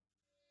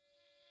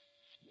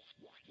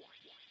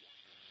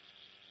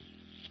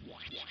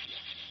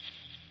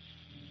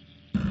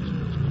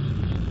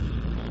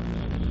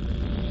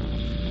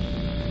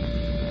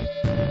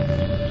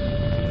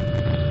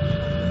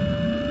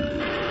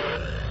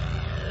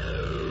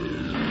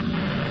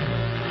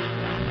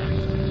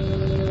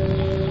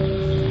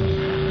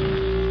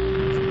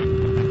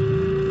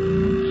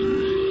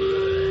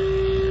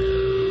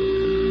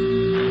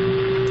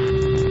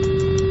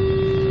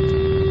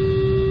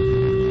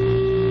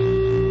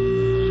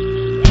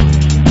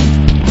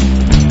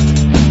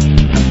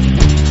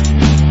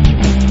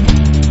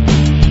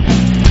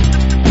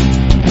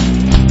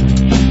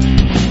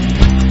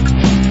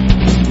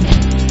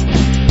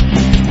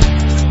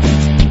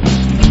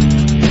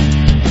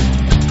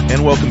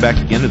Welcome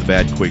back again to the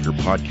Bad Quaker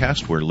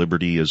Podcast, where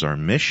liberty is our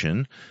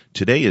mission.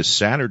 Today is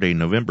Saturday,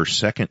 November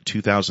 2nd,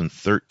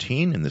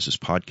 2013, and this is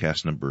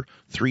podcast number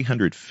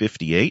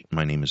 358.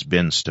 My name is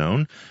Ben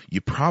Stone.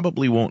 You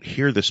probably won't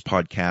hear this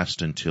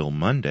podcast until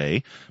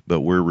Monday, but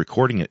we're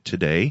recording it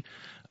today.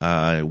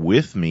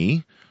 With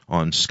me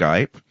on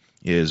Skype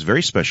is a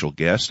very special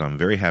guest. I'm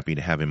very happy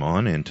to have him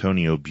on,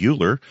 Antonio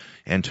Buehler.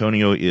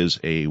 Antonio is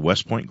a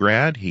West Point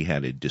grad. He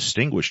had a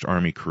distinguished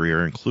Army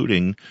career,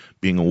 including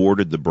being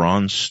awarded the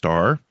Bronze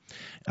Star.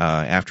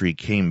 After he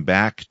came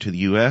back to the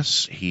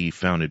U.S., he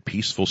founded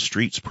Peaceful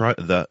Streets.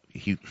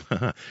 He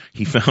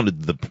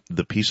founded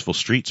the Peaceful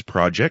Streets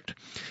Project,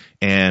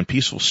 and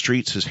Peaceful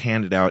Streets has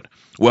handed out.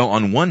 Well,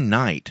 on one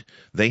night,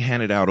 they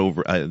handed out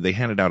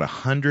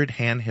 100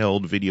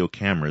 handheld video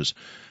cameras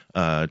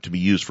to be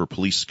used for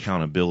police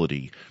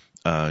accountability.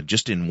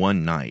 Just in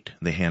one night,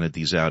 they handed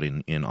these out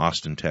in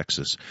Austin,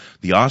 Texas.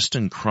 The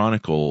Austin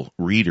Chronicle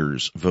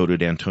readers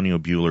voted Antonio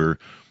Buehler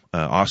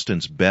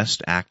Austin's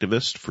best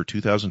activist for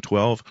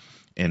 2012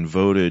 and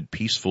voted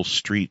Peaceful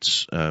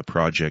Streets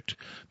Project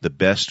the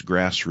best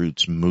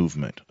grassroots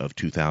movement of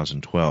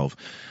 2012.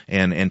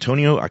 And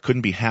Antonio, I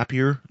couldn't be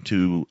happier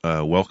to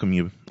welcome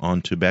you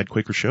on to Bad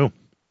Quaker Show.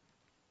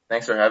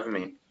 Thanks for having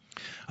me.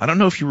 I don't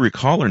know if you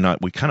recall or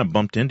not, we kind of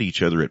bumped into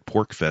each other at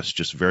PorkFest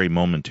just very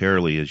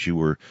momentarily as you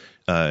were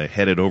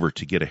headed over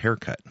to get a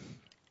haircut.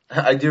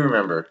 I do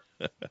remember.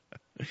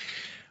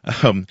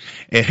 And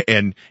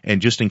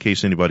just in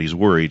case anybody's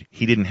worried,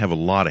 he didn't have a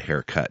lot of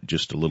haircut,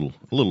 just a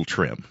little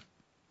trim.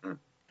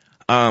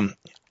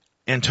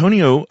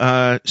 Antonio,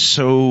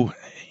 so,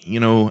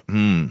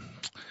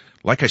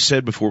 like I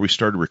said before we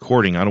started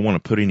recording, I don't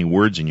want to put any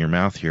words in your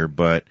mouth here,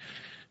 but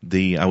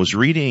I was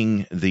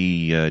reading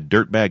the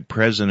dirtbag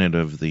president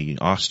of the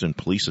Austin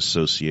Police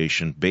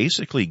Association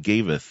basically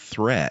gave a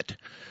threat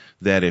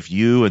that if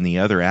you and the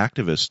other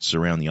activists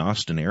around the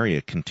Austin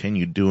area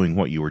continued doing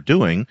what you were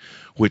doing,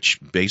 which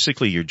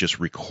basically you're just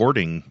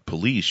recording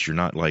police, you're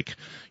not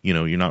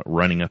you're not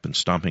running up and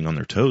stomping on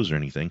their toes or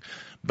anything.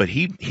 But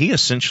he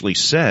essentially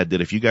said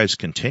that if you guys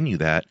continue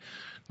that,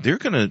 they're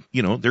gonna,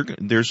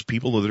 there's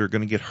people that are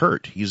gonna get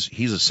hurt. He's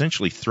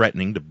essentially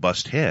threatening to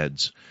bust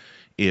heads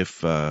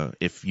if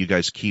you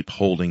guys keep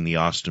holding the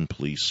Austin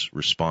police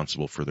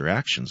responsible for their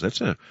actions.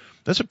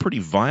 That's a pretty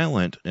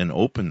violent and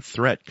open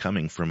threat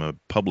coming from a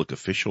public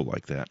official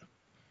like that.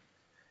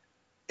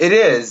 It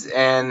is,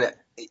 and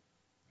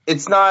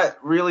it's not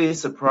really a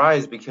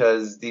surprise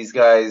because these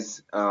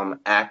guys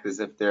act as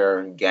if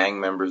they're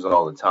gang members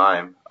all the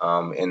time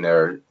in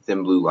their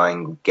Thin Blue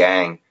Line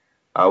gang.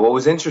 What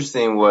was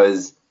interesting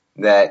was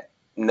that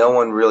no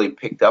one really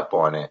picked up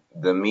on it.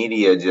 The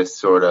media just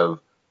sort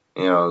of,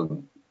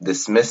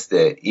 dismissed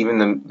it.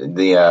 Even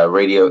the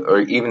radio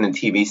or even the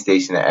TV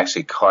station that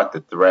actually caught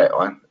the threat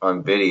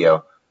on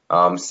video.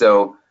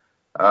 So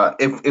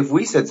if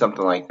we said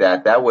something like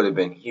that, that would have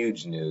been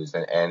huge news,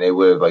 and they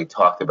would have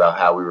talked about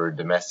how we were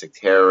domestic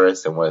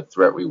terrorists and what a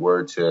threat we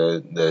were to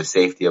the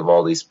safety of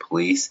all these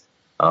police.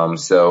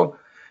 So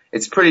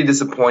it's pretty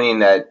disappointing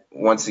that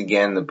once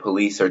again the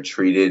police are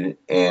treated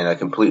in a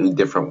completely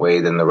different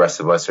way than the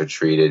rest of us are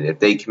treated. If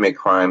they commit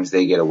crimes,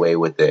 they get away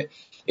with it.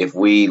 If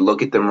we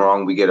look at them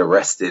wrong, we get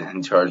arrested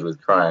and charged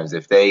with crimes.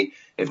 If they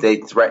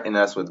threaten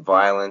us with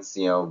violence,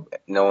 no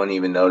one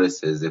even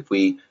notices. If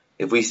we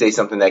say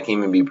something that can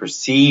even be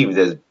perceived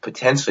as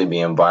potentially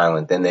being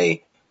violent, then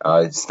they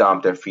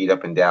stomp their feet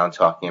up and down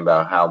talking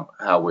about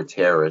how we're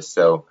terrorists.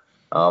 So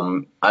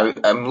I'm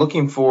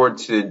looking forward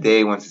to the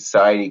day when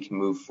society can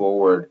move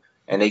forward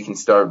and they can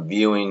start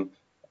viewing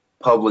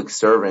public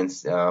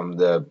servants,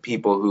 the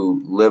people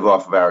who live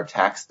off of our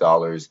tax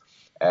dollars,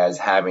 as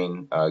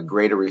having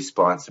greater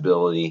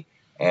responsibility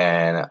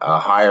and a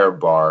higher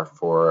bar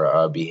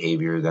for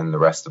behavior than the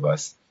rest of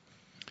us.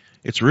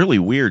 It's really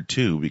weird,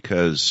 too,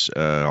 because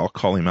I'll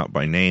call him out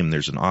by name.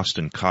 There's an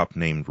Austin cop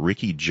named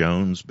Ricky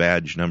Jones,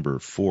 badge number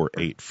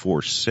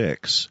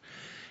 4846.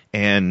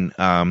 And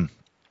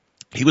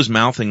he was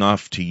mouthing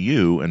off to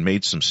you and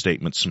made some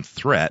statements, some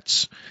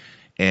threats,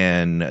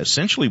 and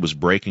essentially was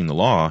breaking the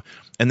law.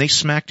 And they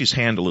smacked his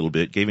hand a little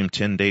bit, gave him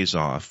 10 days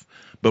off.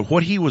 But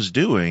what he was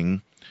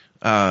doing,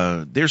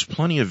 there's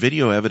plenty of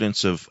video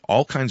evidence of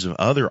all kinds of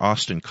other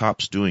Austin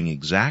cops doing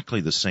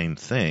exactly the same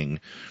thing.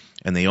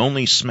 and they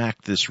only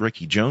smacked this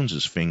Ricky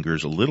Jones's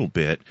fingers a little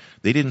bit.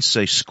 They didn't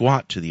say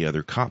squat to the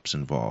other cops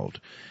involved.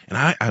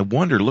 And I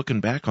wonder,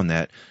 looking back on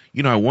that,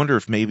 I wonder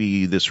if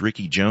maybe this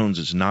Ricky Jones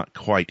is not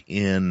quite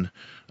in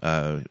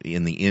the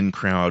in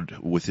crowd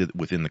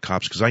within the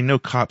cops, because I know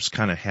cops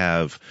kind of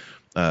have,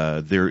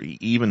 they're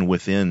even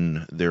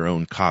within their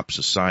own cop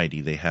society,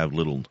 they have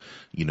little,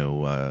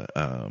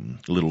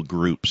 little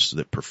groups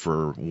that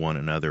prefer one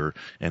another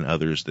and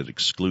others that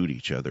exclude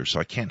each other.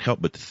 So I can't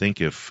help but to think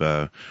if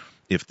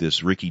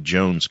this Ricky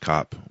Jones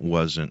cop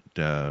wasn't,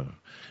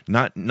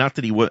 not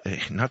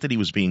that he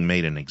was being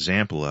made an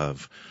example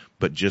of,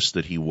 but just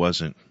that he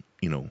wasn't,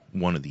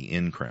 one of the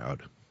in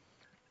crowd.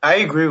 I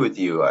agree with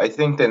you. I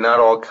think that not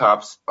all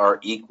cops are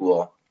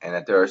equal, and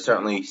that there are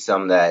certainly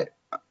some that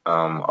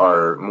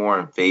are more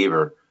in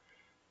favor.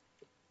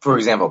 For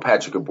example,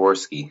 Patrick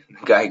Oborski,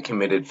 the guy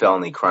committed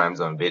felony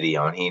crimes on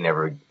video, and he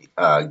never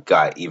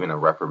got even a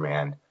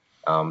reprimand.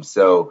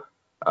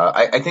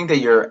 I think that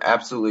you're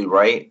absolutely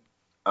right.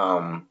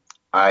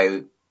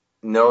 I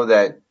know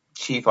that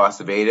Chief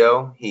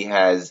Acevedo, he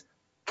has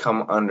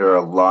come under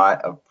a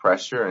lot of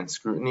pressure and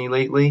scrutiny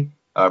lately,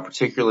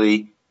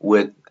 particularly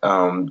with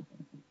an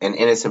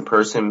innocent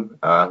person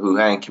who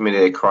hadn't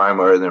committed a crime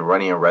other than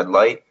running a red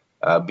light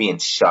being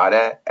shot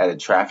at a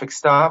traffic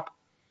stop.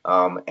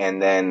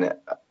 And then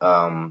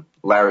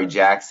Larry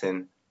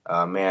Jackson,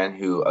 a man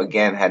who,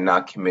 again, had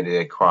not committed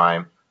a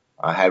crime,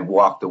 had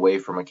walked away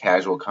from a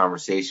casual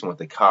conversation with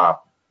the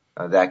cop.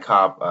 That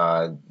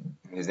cop,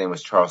 his name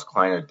was Charles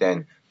Kleiner,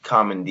 then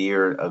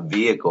commandeered a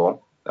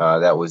vehicle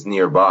that was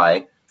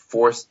nearby,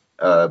 forced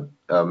a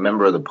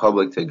member of the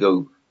public to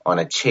go on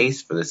a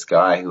chase for this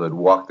guy who had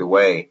walked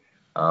away,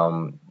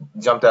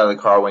 jumped out of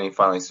the car when he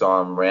finally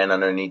saw him, ran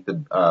underneath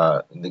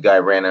the guy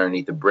ran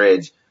underneath the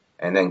bridge,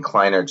 and then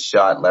Kleiner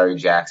shot Larry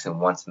Jackson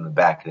once in the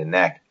back of the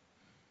neck.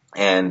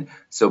 And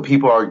so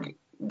people are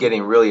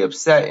getting really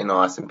upset in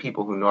Austin,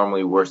 people who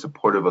normally were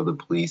supportive of the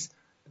police,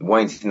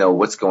 wanting to know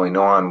what's going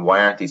on.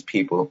 Why aren't these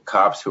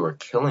cops who are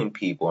killing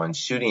people and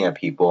shooting at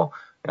people,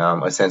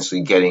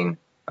 essentially getting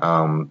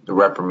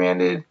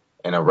reprimanded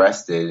and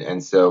arrested?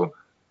 And so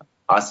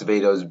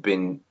Acevedo's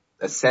been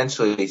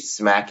essentially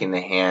smacking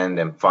the hand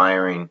and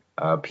firing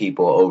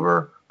people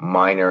over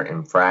minor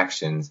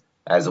infractions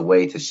as a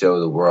way to show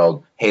the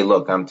world, hey,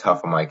 look, I'm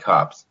tough on my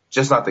cops.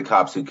 Just not the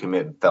cops who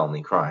commit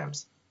felony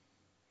crimes.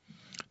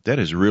 That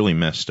is really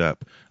messed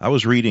up. I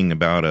was reading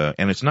about,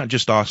 and it's not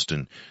just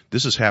Austin.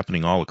 This is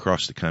happening all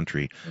across the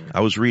country.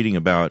 I was reading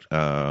about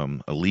a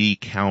Lee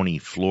County,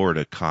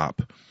 Florida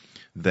cop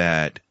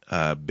that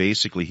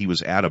basically he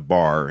was at a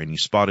bar and he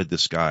spotted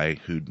this guy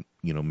who,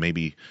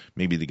 maybe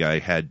the guy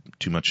had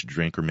too much to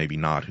drink or maybe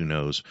not, who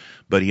knows.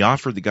 But he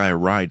offered the guy a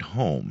ride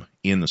home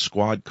in the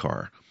squad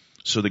car.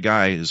 So the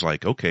guy is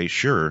like, okay,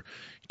 sure.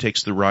 He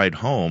takes the ride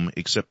home,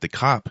 except the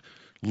cop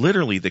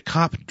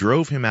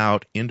drove him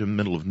out into the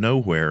middle of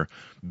nowhere,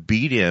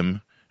 beat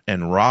him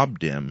and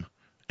robbed him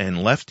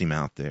and left him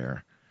out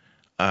there.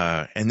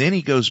 And then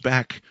he goes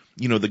back,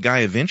 the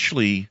guy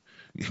eventually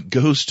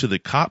goes to the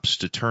cops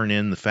to turn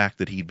in the fact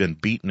that he'd been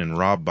beaten and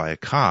robbed by a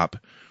cop.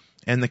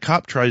 And the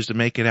cop tries to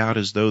make it out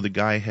as though the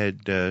guy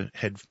had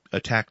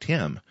attacked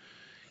him,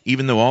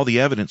 even though all the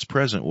evidence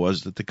present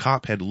was that the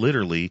cop had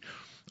literally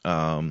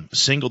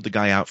singled the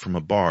guy out from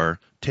a bar,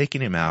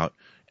 taken him out,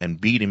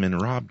 and beat him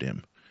and robbed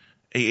him.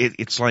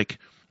 It's like,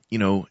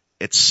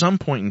 at some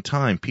point in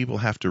time, people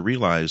have to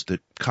realize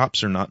that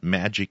cops are not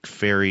magic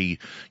fairyland,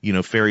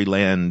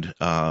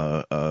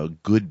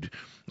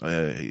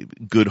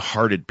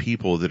 good-hearted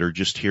people that are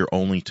just here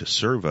only to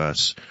serve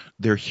us.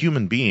 They're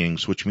human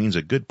beings, which means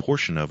a good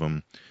portion of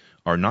them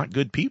are not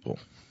good people.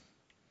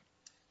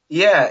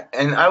 Yeah,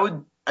 and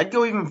I'd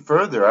go even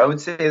further. I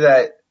would say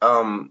that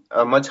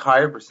a much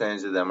higher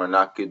percentage of them are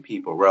not good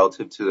people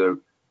relative to the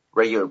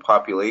regular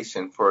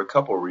population for a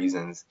couple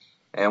reasons.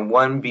 And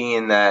one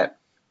being that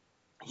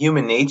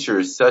human nature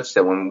is such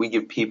that when we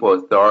give people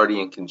authority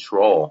and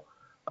control,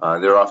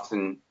 they're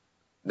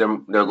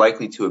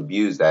likely to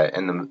abuse that.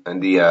 And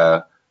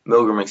the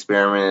Milgram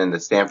experiment and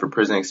the Stanford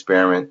Prison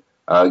experiment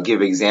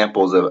give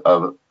examples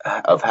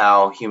of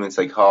how human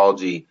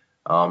psychology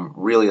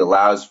really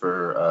allows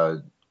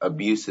for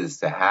abuses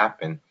to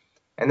happen.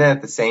 And then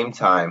at the same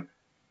time,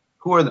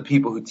 who are the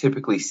people who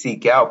typically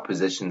seek out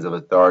positions of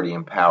authority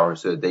and power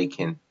so that they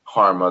can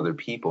harm other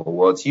people?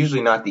 Well, it's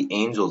usually not the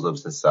angels of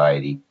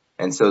society.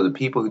 And so the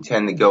people who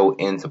tend to go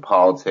into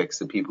politics,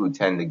 the people who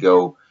tend to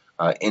go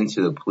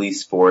into the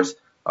police force,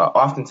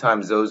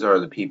 oftentimes those are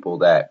the people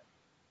that,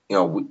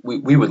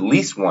 we would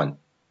least want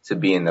to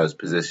be in those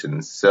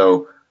positions.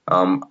 So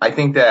I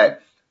think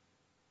that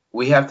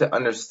we have to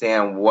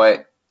understand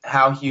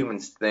how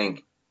humans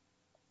think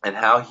and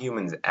how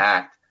humans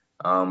act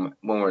when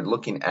we're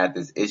looking at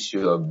this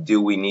issue of,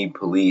 do we need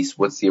police?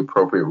 What's the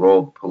appropriate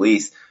role of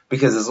police?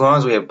 Because as long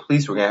as we have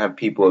police, we're going to have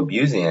people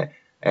abusing it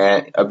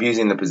and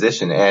abusing the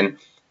position. And,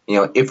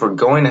 if we're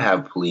going to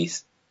have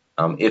police,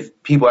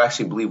 if people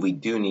actually believe we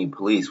do need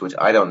police, which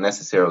I don't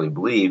necessarily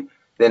believe,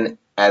 then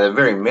at a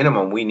very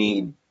minimum, we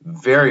need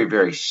very,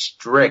 very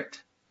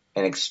strict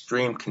and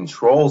extreme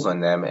controls on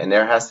them, and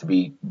there has to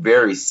be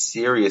very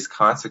serious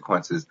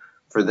consequences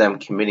for them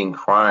committing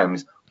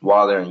crimes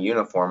while they're in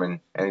uniform.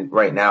 And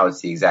right now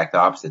it's the exact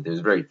opposite. There's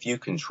very few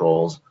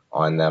controls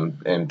on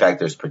them. In fact,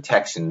 there's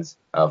protections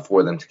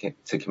for them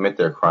to commit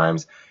their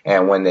crimes.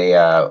 And when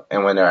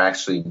they're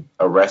actually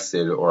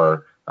arrested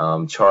or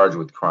charged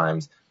with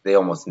crimes, they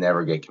almost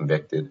never get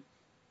convicted.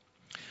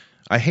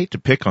 I hate to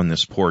pick on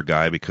this poor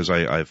guy because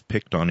I've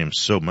picked on him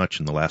so much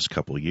in the last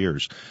couple of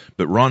years,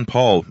 but Ron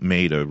Paul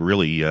made a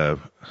really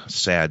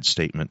sad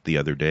statement the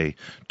other day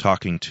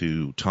talking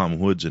to Tom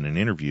Woods in an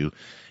interview,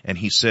 and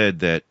he said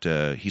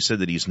that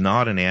he's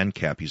not an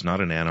ANCAP, he's not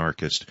an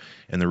anarchist,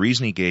 and the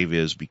reason he gave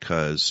is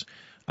because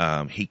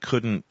he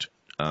couldn't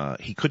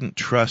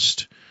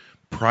trust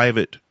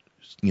private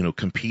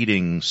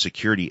competing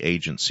security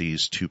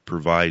agencies to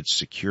provide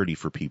security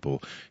for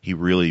people. He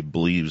really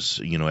believes,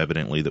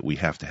 evidently that we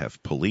have to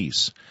have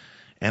police.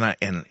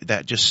 And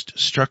that just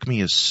struck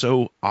me as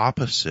so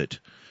opposite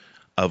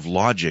of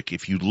logic.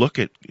 If you look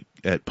at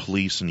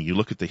police and you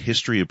look at the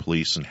history of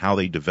police and how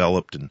they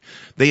developed, and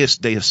they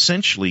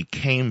essentially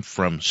came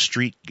from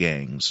street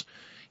gangs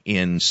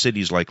in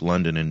cities like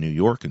London and New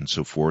York and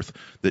so forth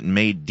that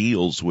made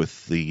deals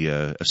with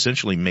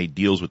essentially made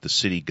deals with the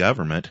city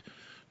government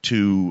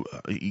to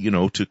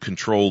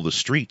control the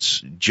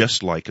streets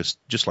just like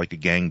a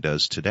gang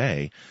does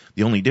today.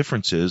 The only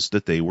difference is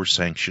that they were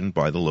sanctioned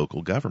by the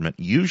local government,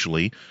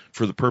 usually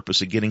for the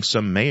purpose of getting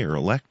some mayor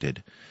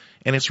elected.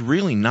 And it's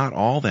really not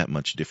all that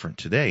much different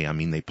today. I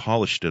mean, they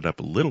polished it up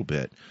a little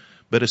bit,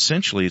 but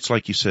essentially it's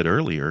like you said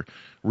earlier,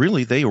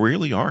 they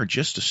really are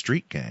just a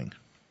street gang.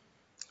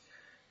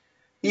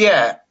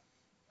 Yeah.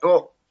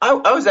 Well,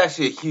 I was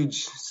actually a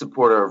huge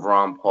supporter of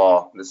Ron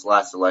Paul this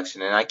last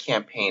election, and I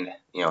campaigned,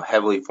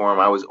 heavily for him.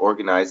 I was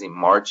organizing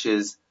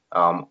marches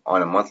on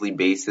a monthly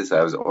basis.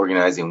 I was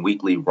organizing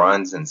weekly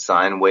runs and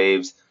sign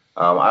waves.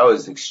 I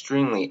was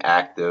extremely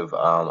active.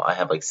 I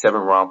have like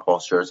 7 Ron Paul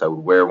shirts. I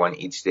would wear one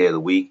each day of the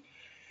week.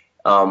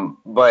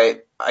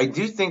 But I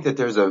do think that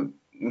there's a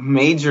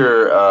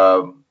major,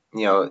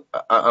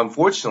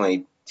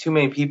 unfortunately, too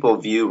many people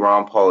view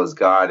Ron Paul as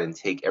God and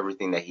take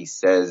everything that he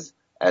says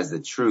as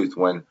the truth,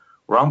 when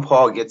Ron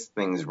Paul gets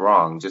things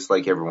wrong, just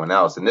like everyone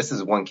else. And this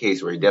is one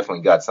case where he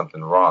definitely got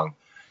something wrong.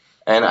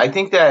 And I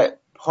think that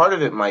part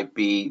of it might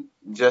be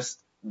just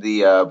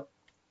the,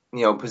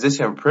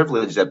 position of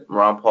privilege that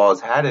Ron Paul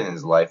has had in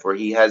his life, where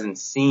he hasn't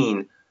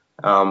seen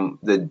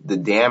the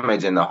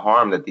damage and the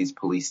harm that these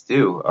police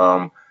do.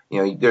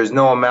 There's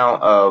no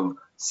amount of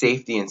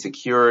safety and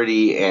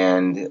security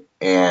and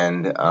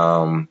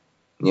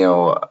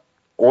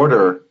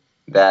order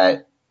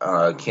that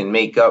can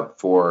make up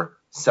for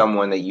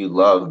someone that you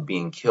love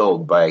being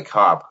killed by a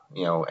cop,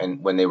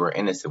 and when they were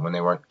innocent, when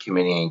they weren't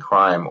committing any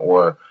crime,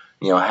 or,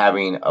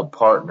 having a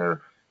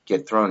partner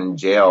get thrown in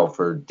jail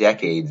for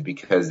decades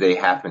because they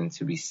happen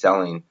to be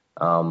selling,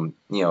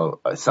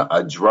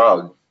 a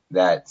drug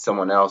that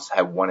someone else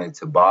had wanted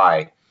to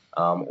buy,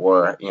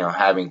 or,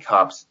 having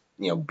cops,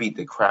 beat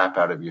the crap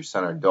out of your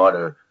son or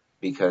daughter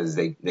because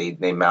they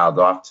mouthed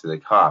off to the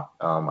cop.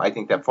 I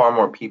think that far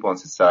more people in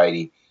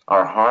society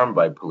are harmed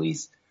by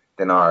police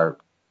than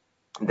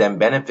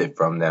benefit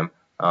from them.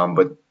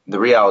 But the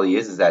reality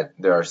is that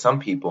there are some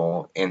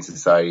people in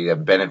society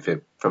that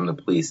benefit from the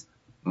police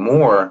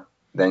more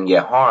than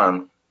get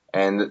harmed.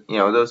 And,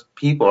 those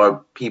people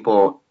are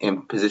people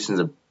in positions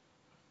of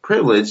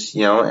privilege,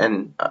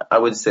 and I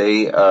would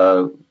say,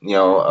 a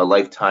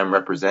lifetime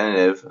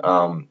representative,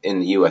 in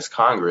the U.S.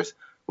 Congress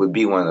would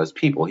be one of those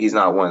people. He's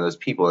not one of those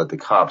people that the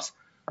cops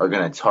are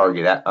going to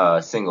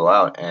target, single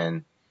out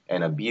and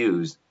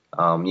abuse.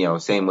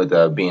 Same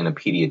with, being a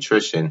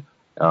pediatrician,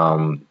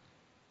 or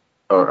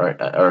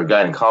a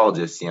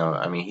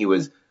gynecologist. He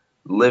was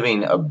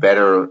living a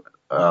better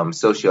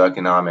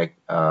socioeconomic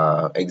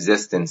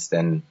existence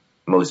than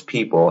most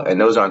people,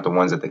 and those aren't the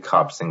ones that the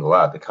cops single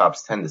out. The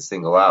cops tend to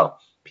single out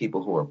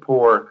people who are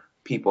poor,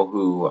 people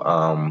who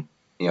are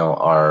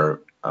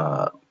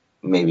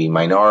maybe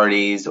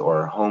minorities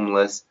or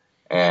homeless,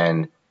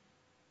 and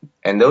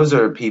those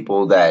are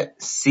people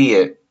that see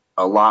it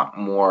a lot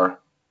more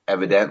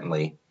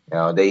evidently.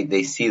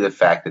 They see the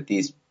fact that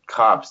these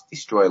cops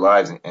destroy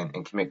lives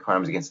and commit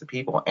crimes against the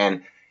people.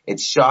 And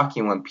it's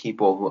shocking when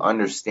people who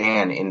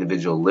understand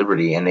individual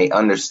liberty and they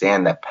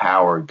understand that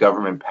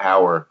government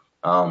power,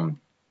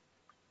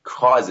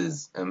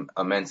 causes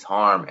immense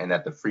harm, and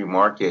that the free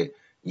market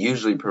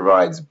usually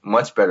provides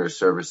much better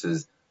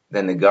services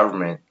than the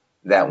government,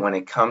 that when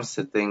it comes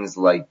to things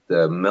like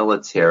the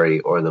military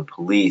or the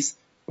police,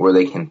 where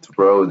they can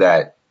throw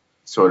that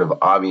sort of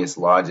obvious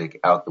logic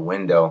out the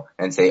window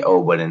and say,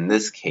 oh, but in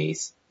this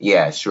case,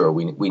 yeah, sure,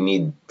 we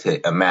need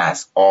to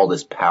amass all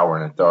this power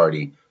and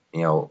authority,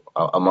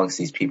 amongst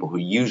these people who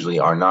usually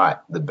are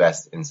not the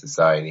best in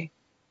society.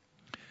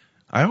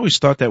 I always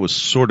thought that was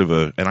sort of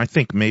and I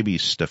think maybe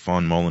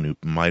Stefan Molyneux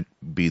might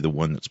be the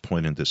one that's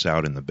pointed this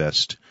out in the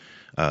best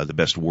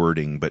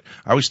wording, but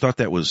I always thought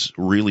that was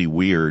really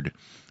weird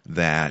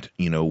that,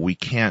 we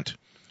can't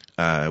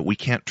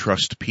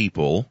trust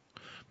people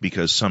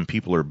because some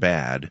people are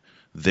bad.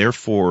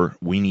 Therefore,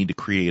 we need to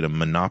create a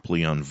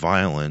monopoly on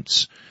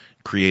violence,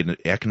 create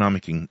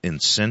economic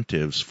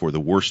incentives for the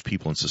worst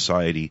people in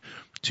society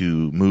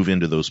to move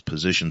into those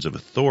positions of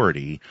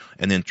authority,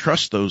 and then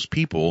trust those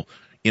people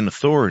in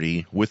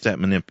authority with that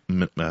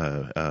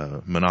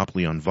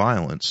monopoly on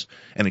violence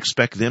and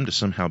expect them to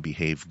somehow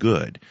behave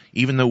good,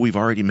 even though we've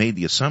already made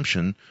the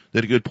assumption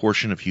that a good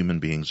portion of human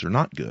beings are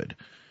not good.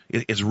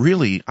 It's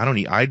really,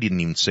 I didn't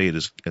even say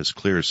it as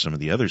clear as some of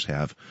the others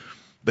have,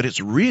 but it's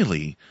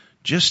really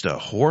just a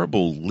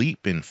horrible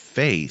leap in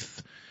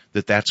faith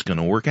that that's going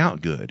to work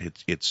out good.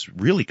 It's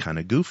really kind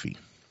of goofy.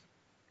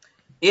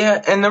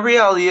 Yeah, and the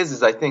reality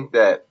is I think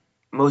that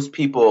most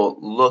people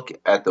look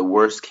at the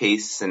worst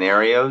case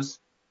scenarios.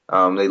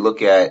 They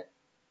look at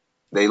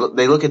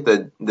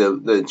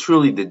the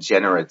truly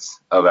degenerates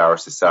of our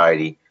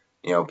society.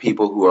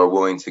 People who are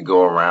willing to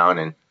go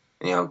around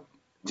and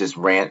just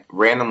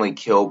randomly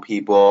kill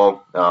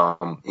people.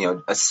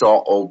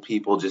 Assault old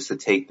people just to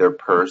take their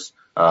purse.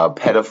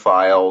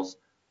 Pedophiles.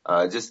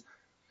 Just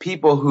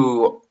people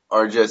who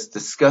are just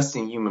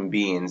disgusting human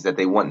beings that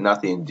they want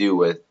nothing to do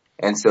with.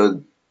 And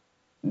so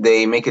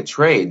they make a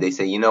trade. They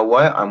say, you know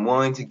what? I'm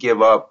willing to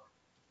give up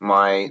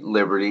my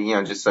liberty,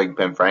 just like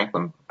Ben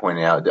Franklin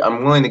pointed out.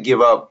 I'm willing to give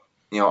up,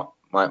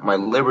 my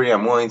liberty.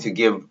 I'm willing to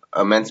give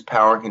immense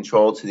power and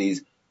control to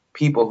these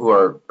people who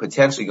are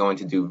potentially going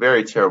to do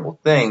very terrible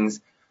things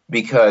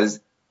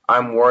because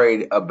I'm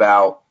worried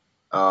about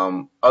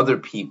other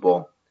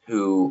people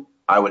who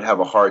I would have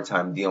a hard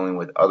time dealing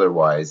with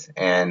otherwise.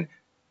 And,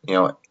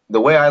 the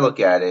way I look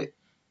at it,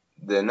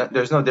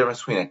 there's no difference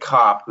between a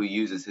cop who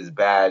uses his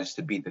badge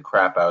to beat the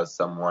crap out of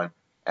someone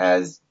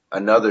as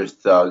another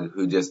thug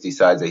who just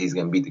decides that he's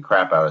going to beat the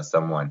crap out of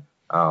someone.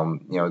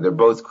 They're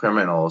both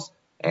criminals,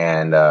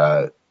 and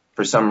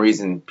for some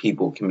reason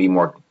people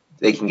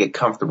they can get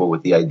comfortable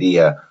with the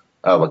idea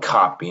of a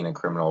cop being a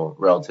criminal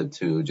relative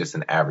to just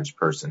an average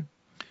person.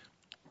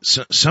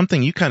 So,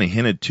 something you kind of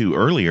hinted to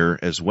earlier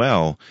as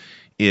well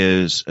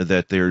is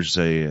that there's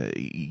the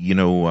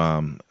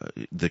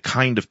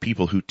kind of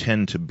people who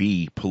tend to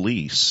be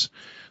police.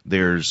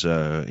 There's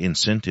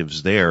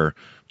incentives there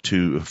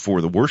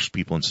for the worst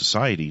people in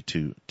society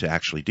to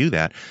actually do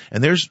that.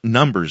 And there's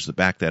numbers that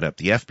back that up.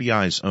 The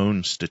FBI's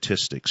own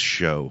statistics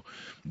show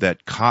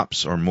that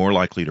cops are more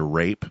likely to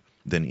rape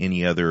than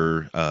any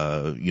other,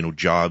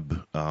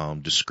 job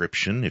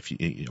description,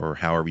 or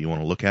however you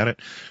want to look at it.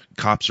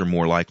 Cops are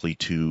more likely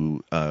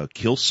to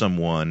kill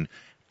someone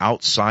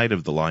outside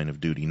of the line of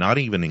duty, not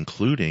even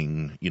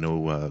including, if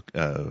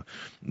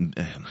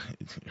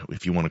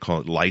you want to call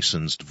it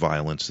licensed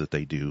violence that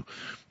they do,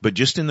 but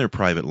just in their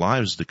private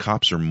lives, the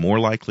cops are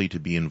more likely to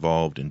be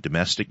involved in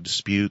domestic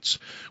disputes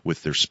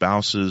with their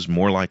spouses,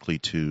 more likely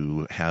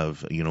to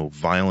have,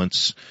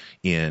 violence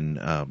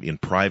in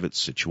private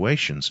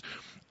situations.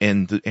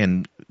 And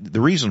the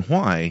reason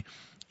why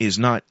is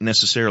not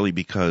necessarily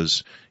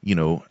because,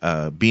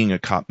 being a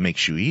cop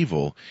makes you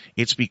evil.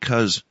 It's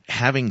because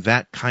having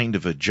that kind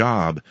of a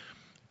job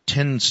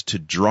tends to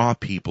draw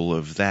people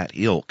of that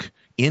ilk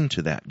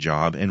into that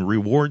job and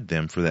reward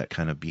them for that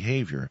kind of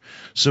behavior.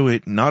 So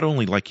it not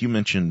only, like you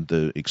mentioned,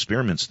 the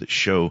experiments that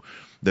show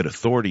that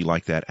authority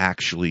like that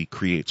actually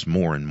creates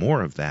more and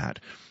more of that.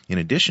 In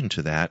addition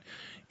to that,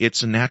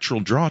 it's a natural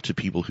draw to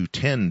people who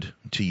tend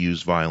to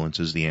use violence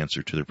as the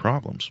answer to their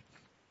problems.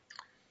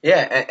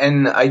 Yeah,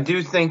 and I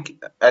do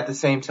think at the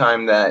same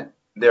time that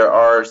there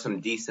are some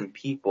decent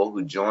people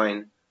who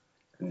join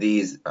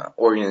these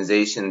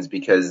organizations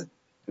because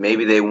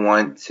maybe they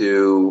want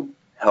to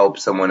help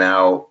someone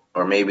out,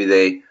 or maybe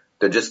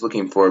they're just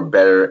looking for a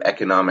better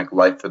economic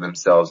life for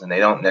themselves and they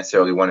don't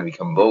necessarily want to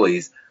become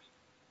bullies.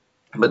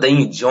 But then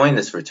you join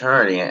this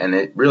fraternity, and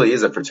it really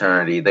is a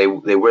fraternity. They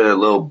wear their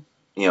little,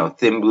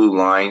 thin blue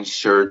line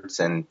shirts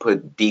and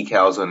put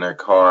decals on their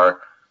car.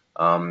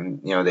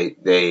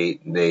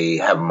 They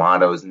have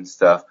mottos and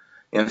stuff.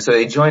 So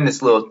they join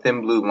this little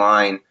thin blue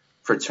line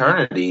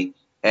fraternity,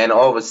 and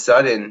all of a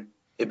sudden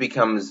it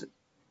becomes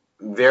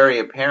very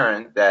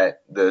apparent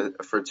that the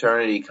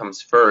fraternity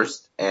comes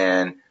first.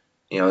 And,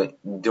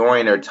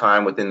 during their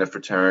time within the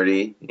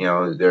fraternity,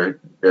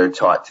 they're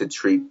taught to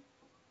treat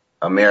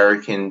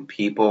American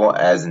people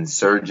as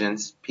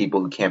insurgents,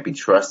 people who can't be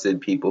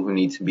trusted, people who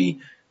need to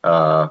be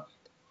taught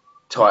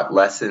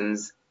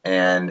lessons,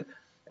 and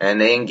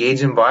they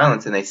engage in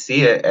violence, and they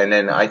see it. And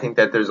then I think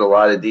that there's a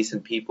lot of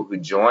decent people who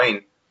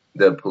join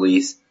the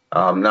police,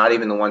 not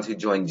even the ones who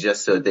join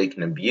just so that they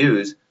can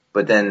abuse,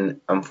 but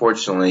then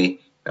unfortunately,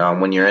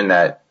 when you're in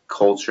that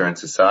culture and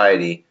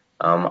society,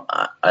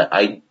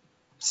 I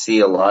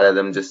see a lot of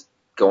them just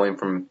going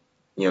from,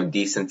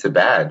 decent to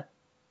bad.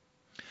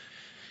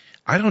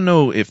 I don't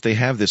know if they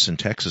have this in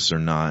Texas or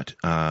not.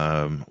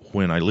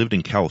 When I lived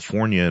in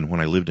California and when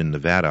I lived in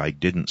Nevada, I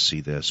didn't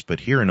see this. But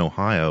here in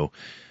Ohio,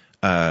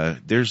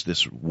 there's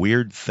this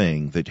weird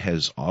thing that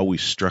has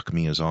always struck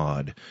me as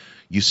odd.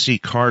 You see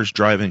cars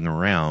driving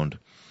around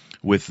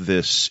with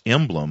this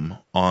emblem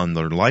on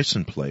their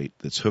license plate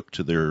that's hooked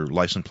to their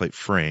license plate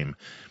frame.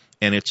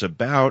 and it's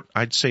about,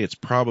 I'd say it's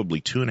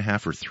probably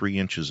 2.5 or 3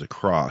 inches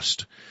across,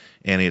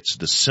 and it's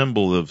the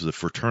symbol of the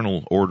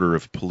Fraternal Order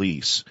of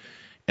Police.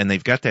 And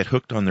they've got that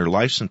hooked on their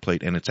license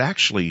plate, and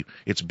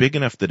it's big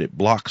enough that it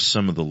blocks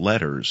some of the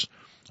letters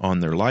on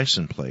their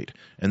license plate.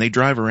 And they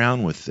drive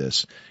around with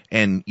this,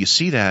 and you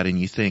see that and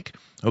you think,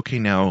 okay,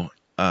 now,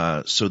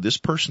 so this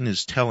person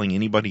is telling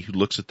anybody who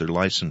looks at their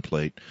license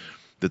plate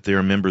that they're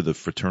a member of the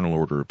Fraternal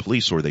Order of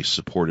Police, or they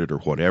support it, or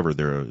whatever,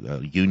 they're a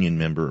union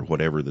member, or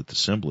whatever that the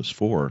symbol is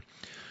for.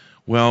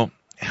 Well,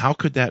 how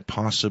could that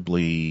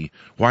possibly,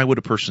 why would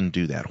a person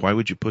do that? Why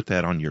would you put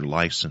that on your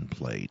license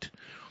plate?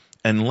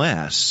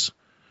 Unless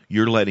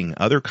you're letting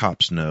other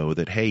cops know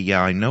that, hey,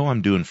 yeah, I know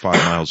I'm doing 5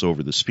 miles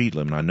over the speed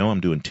limit. I know I'm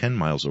doing 10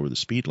 miles over the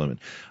speed limit.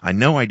 I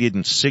know I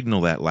didn't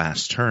signal that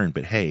last turn,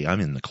 but hey,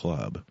 I'm in the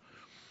club.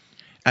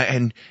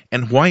 And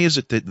why is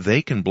it that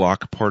they can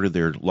block part of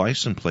their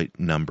license plate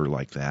number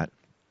like that,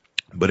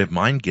 but if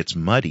mine gets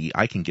muddy,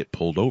 I can get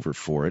pulled over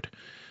for it,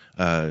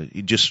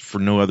 just for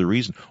no other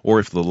reason? Or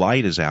if the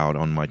light is out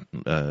on my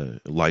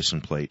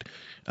license plate,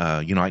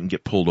 I can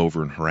get pulled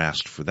over and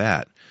harassed for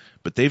that.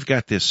 But they've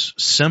got this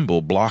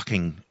symbol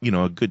blocking,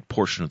 a good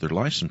portion of their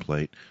license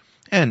plate.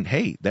 And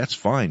hey, that's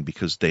fine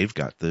because they've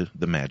got the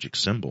magic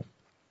symbol.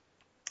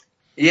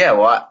 Yeah,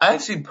 well, I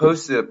actually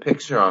posted a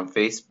picture on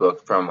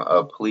Facebook from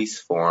a police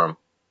forum,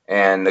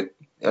 and the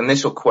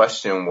initial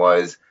question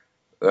was,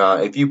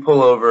 if you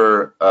pull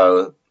over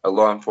a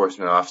law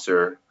enforcement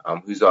officer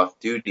who's off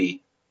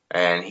duty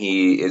and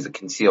he is a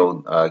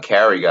concealed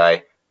carry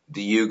guy,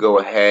 do you go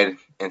ahead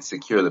and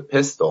secure the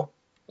pistol?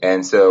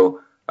 And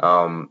so,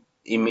 and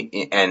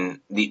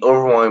the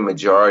overwhelming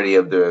majority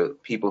of the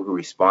people who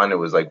responded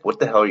was like, what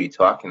the hell are you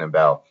talking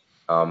about?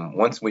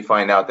 Once we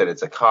find out that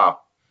it's a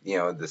cop,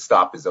 the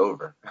stop is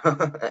over.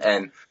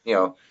 And,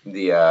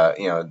 he's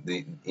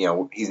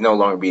no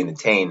longer being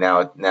detained.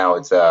 Now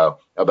it's,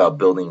 about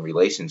building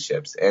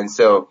relationships. And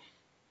so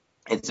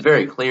it's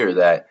very clear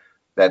that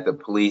the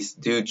police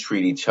do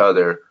treat each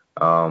other,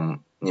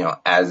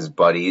 as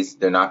buddies.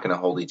 They're not going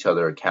to hold each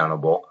other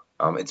accountable.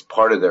 It's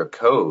part of their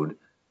code.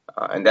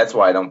 And that's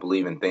why I don't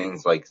believe in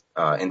things like,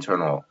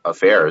 internal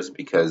affairs,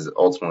 because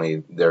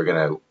ultimately they're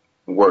going to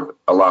work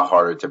a lot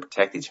harder to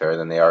protect each other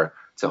than they are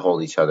to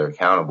hold each other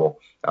accountable.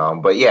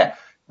 But yeah,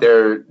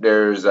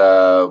 it's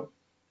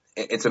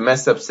a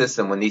messed up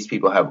system when these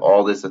people have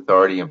all this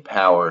authority and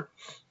power.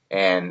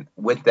 And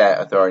with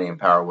that authority and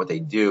power, what they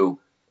do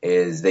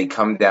is they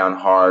come down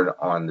hard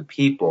on the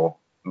people.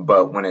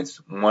 But when it's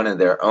one of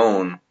their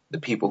own, the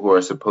people who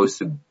are supposed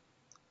to,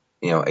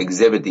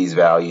 exhibit these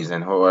values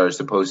and who are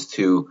supposed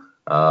to,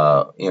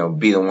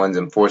 be the ones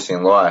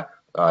enforcing law,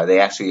 they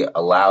actually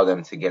allow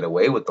them to get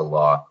away with the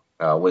law,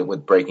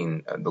 with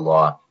breaking the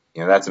law.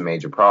 That's a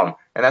major problem.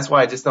 And that's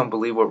why I just don't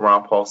believe what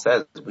Ron Paul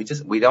says.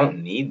 We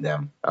don't need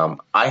them.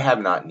 I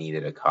have not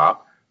needed a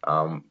cop.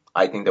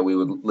 I think that we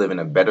would live in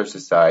a better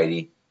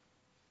society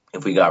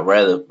if we got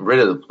rid of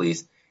the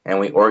police and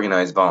we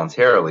organized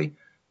voluntarily.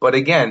 But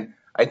again,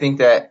 I think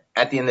that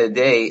at the end of the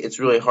day, it's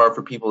really hard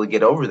for people to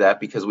get over that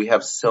because we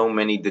have so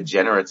many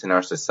degenerates in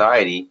our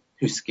society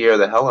who scare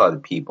the hell out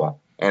of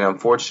people. And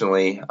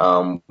unfortunately,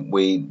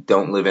 we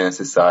don't live in a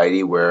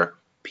society where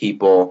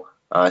people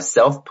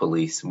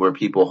self-police, where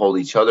people hold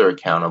each other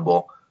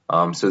accountable.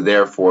 So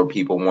therefore,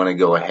 people want to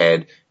go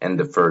ahead and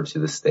defer to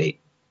the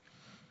state.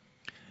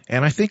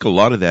 And I think a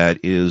lot of that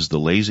is the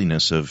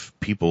laziness of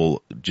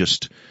people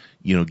just,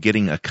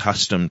 getting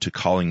accustomed to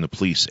calling the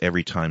police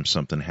every time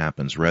something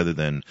happens rather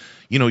than,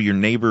 your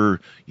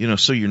neighbor,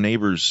 so your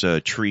neighbor's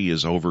tree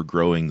is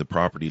overgrowing the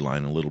property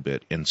line a little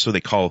bit. And so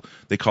they call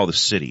the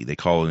city, they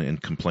call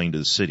and complain to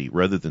the city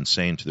rather than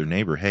saying to their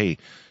neighbor, hey,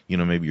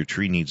 maybe your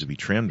tree needs to be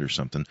trimmed or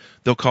something.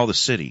 They'll call the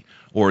city,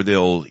 or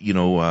they'll,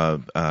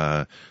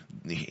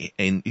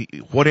 and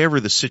whatever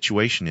the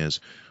situation is.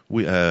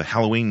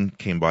 Halloween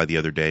came by the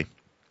other day,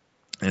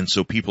 and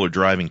so people are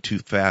driving too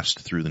fast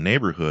through the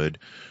neighborhood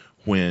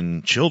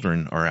when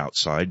children are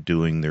outside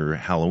doing their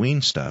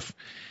Halloween stuff.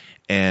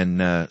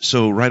 And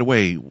so right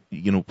away,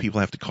 people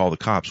have to call the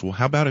cops. Well,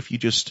 how about if you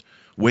just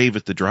wave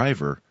at the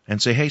driver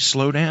and say, hey,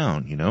 slow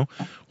down,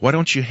 Why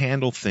don't you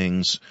handle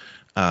things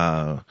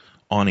on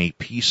a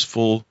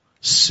peaceful,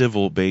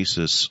 civil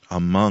basis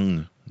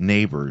among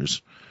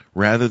neighbors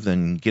rather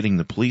than getting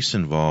the police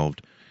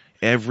involved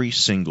every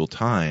single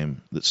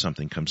time that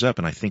something comes up?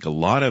 And I think a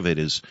lot of it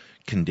is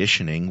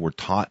conditioning. We're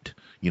taught,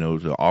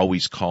 to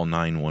always call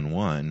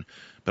 911.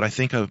 But I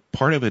think a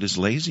part of it is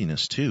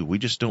laziness too. We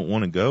just don't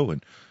want to go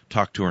and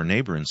talk to our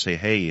neighbor and say,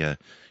 hey,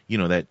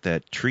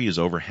 that tree is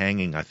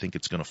overhanging. I think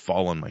it's going to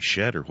fall on my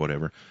shed or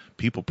whatever.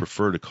 People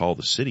prefer to call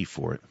the city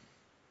for it.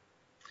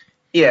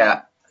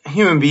 Yeah.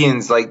 Human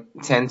beings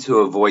tend to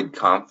avoid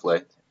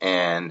conflict,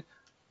 and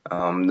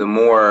the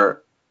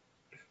more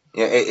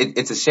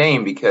it's a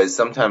shame because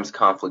sometimes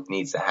conflict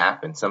needs to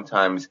happen.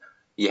 Sometimes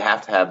you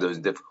have to have those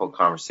difficult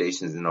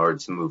conversations in order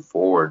to move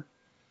forward.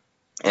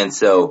 And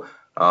so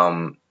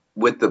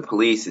with the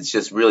police, it's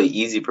just really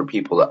easy for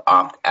people to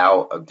opt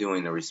out of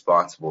doing the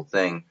responsible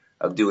thing,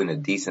 of doing a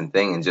decent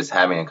thing and just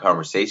having a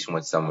conversation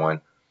with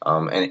someone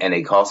and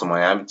they call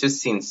someone. I've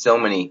just seen so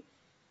many,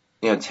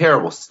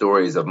 terrible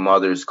stories of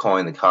mothers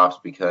calling the cops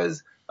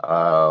because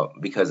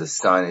a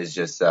son is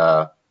just,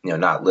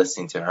 not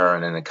listening to her,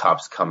 and then the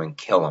cops come and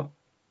kill him,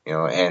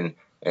 and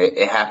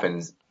it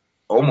happens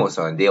almost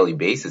on a daily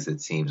basis,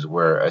 it seems,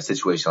 where a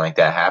situation like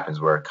that happens,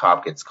 where a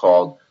cop gets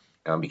called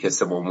because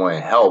someone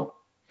wanted help,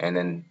 and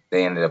then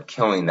they ended up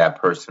killing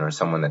that person or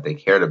someone that they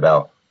cared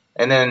about.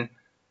 And then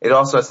it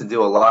also has to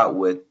do a lot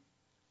with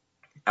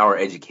our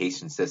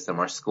education system,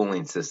 our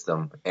schooling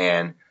system.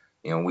 And,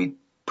 we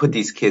put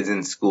these kids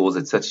in schools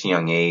at such a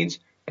young age,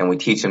 and we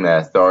teach them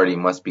that authority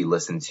must be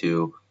listened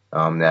to,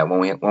 that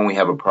when we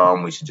have a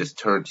problem, we should just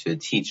turn to the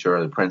teacher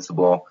or the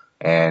principal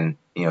and,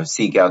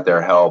 seek out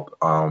their help,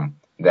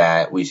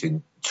 that we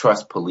should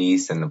trust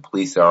police and the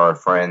police are our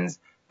friends.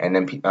 And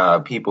then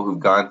people who've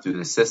gone through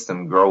the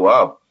system grow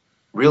up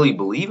really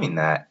believing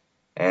that.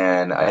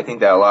 And I think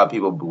that a lot of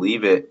people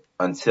believe it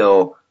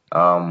until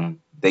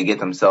they get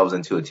themselves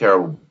into a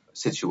terrible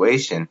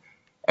situation,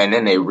 and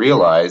then they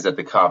realize that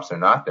the cops are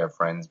not their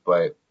friends,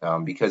 but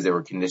because they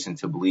were conditioned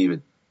to believe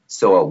it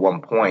so at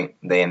one point,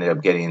 they ended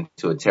up getting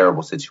into a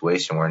terrible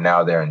situation where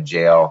now they're in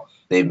jail.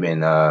 They've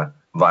been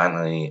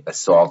violently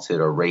assaulted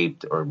or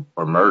raped or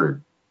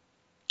murdered.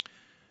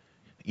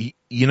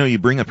 You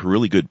bring up a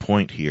really good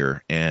point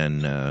here,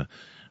 and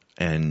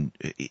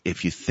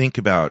if you think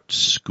about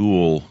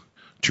school,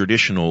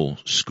 traditional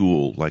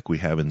school like we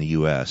have in the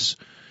U.S.,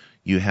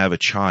 you have a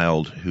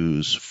child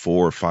who's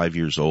 4 or 5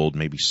 years old,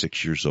 maybe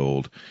 6 years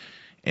old,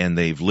 and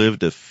they've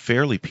lived a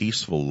fairly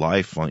peaceful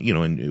life, or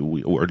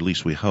at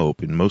least we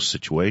hope, in most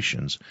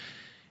situations.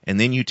 And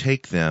then you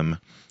take them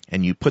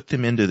and you put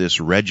them into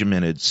this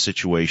regimented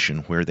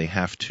situation where they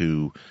have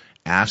to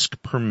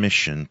ask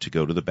permission to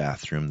go to the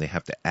bathroom. They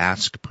have to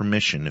ask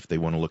permission if they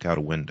want to look out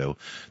a window.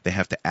 They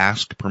have to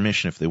ask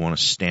permission if they want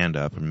to stand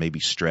up and maybe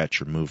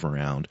stretch or move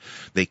around.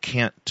 They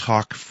can't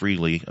talk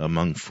freely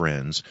among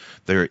friends.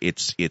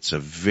 It's a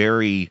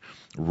very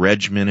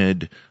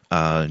regimented,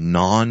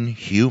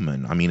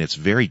 non-human. I mean, it's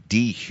very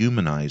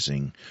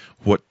dehumanizing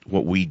what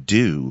we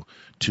do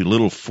to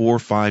little 4,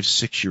 5,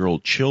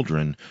 6-year-old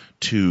children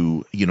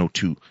to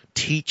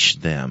teach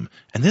them.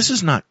 And this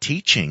is not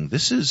teaching.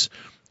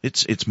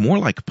 It's more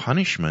like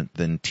punishment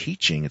than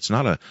teaching. It's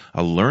not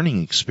a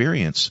learning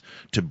experience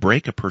to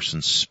break a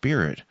person's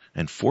spirit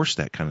and force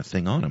that kind of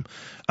thing on them.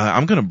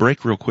 I'm going to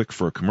break real quick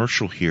for a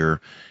commercial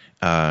here,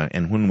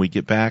 and when we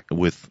get back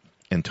with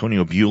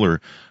Antonio Buehler,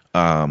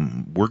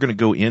 we're going to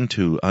go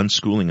into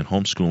unschooling and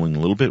homeschooling a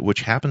little bit,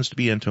 which happens to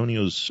be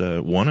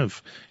one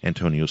of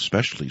Antonio's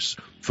specialties.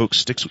 Folks,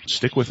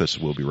 stick with us.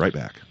 We'll be right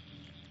back.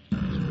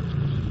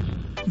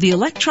 The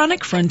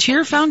Electronic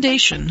Frontier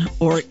Foundation,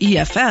 or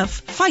EFF,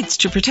 fights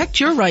to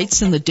protect your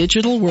rights in the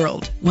digital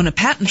world. When a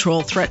patent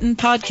troll threatened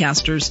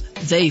podcasters,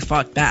 they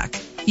fought back.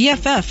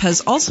 EFF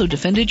has also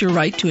defended your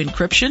right to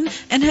encryption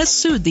and has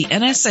sued the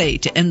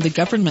NSA to end the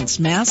government's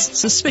mass,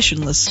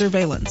 suspicionless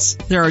surveillance.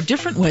 There are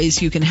different ways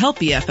you can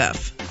help EFF,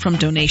 from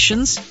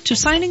donations to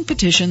signing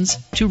petitions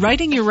to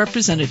writing your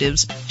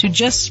representatives to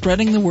just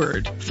spreading the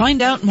word.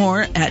 Find out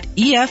more at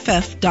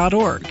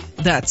EFF.org.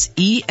 That's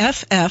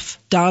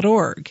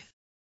EFF.org.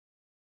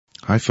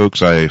 Hi,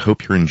 folks. I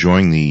hope you're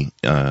enjoying the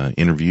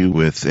interview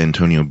with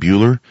Antonio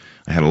Buehler.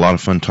 I had a lot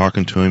of fun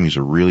talking to him. He's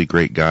a really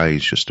great guy.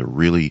 He's just a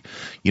really,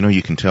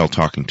 you can tell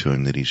talking to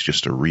him that he's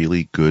just a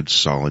really good,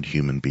 solid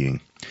human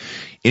being.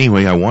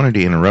 Anyway, I wanted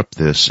to interrupt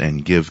this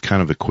and give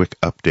kind of a quick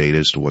update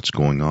as to what's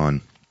going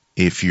on.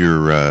 If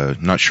you're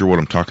not sure what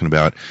I'm talking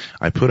about,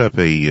 I put up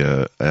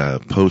a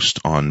post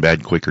on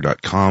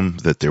badquaker.com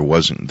that there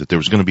was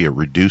going to be a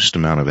reduced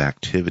amount of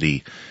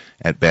activity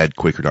at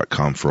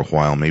badquaker.com for a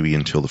while, maybe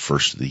until the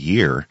first of the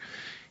year.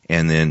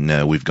 And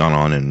then we've gone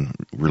on and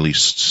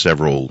released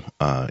several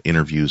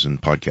interviews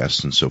and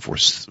podcasts and so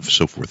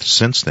forth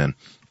since then.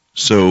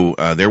 So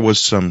there was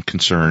some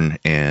concern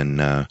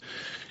and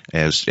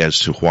as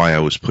to why I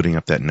was putting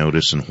up that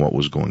notice and what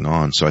was going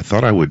on. So I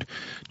thought I would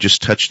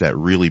just touch that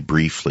really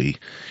briefly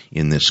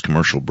in this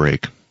commercial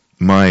break.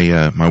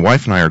 My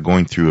wife and I are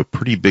going through a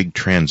pretty big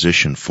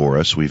transition for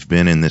us. We've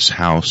been in this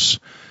house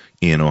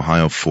in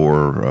Ohio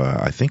for,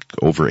 I think,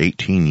 over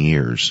 18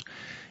 years.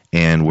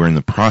 And we're in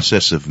the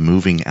process of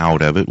moving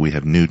out of it. We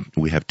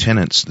have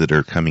tenants that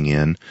are coming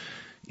in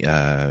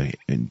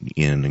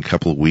a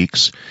couple of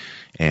weeks.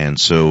 And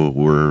so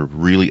we're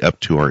really up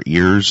to our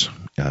ears,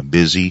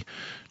 busy,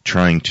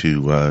 trying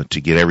to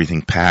get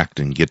everything packed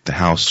and get the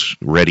house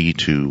ready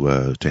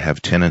to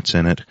have tenants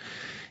in it.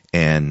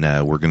 And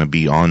we're going to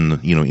be in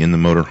the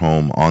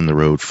motorhome, on the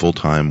road full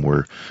time,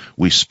 where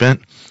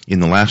in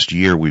the last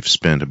year, we've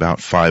spent about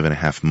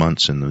 5.5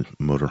 months in the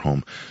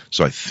motorhome.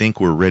 So I think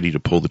we're ready to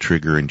pull the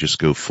trigger and just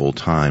go full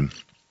time.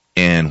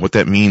 And what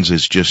that means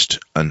is just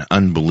an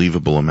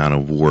unbelievable amount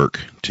of work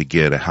to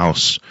get a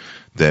house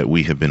that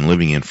we have been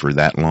living in for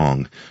that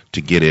long,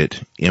 to get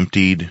it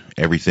emptied,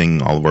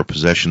 everything, all of our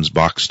possessions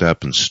boxed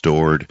up and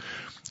stored,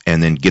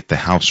 and then get the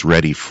house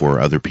ready for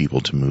other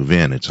people to move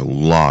in. It's a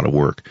lot of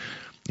work.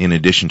 In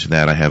addition to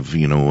that, I have,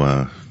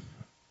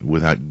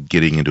 without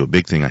getting into a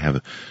big thing, I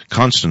have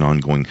constant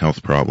ongoing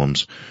health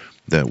problems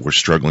that we're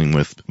struggling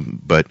with,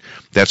 but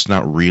that's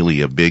not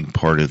really a big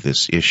part of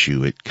this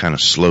issue. It kind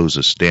of slows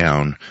us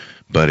down,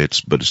 but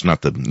it's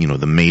not the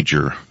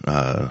major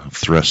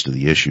thrust of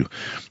the issue.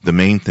 The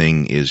main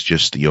thing is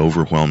just the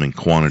overwhelming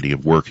quantity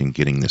of work in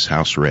getting this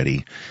house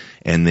ready,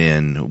 and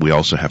then we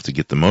also have to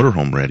get the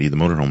motorhome ready. The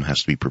motorhome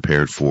has to be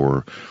prepared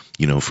for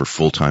for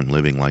full-time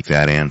living like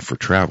that and for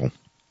travel.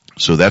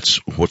 So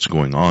that's what's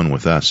going on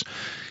with us.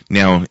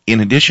 Now, in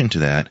addition to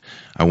that,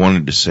 I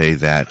wanted to say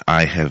that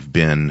I have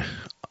been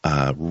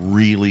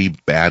really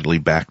badly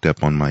backed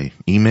up on my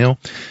email.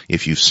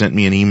 If you've sent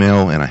me an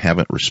email and I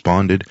haven't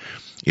responded,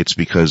 it's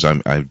because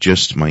my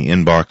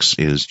inbox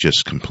is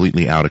just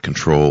completely out of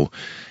control,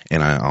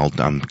 and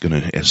I'm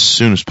going to, as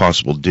soon as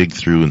possible, dig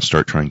through and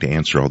start trying to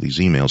answer all these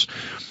emails.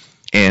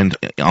 And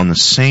on the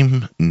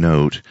same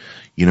note,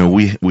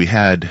 we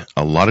had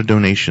a lot of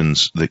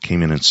donations that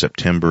came in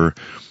September,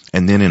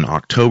 and then in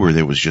October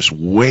there was just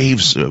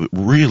waves of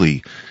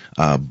really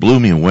blew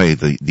me away,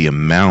 the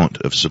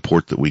amount of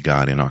support that we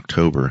got in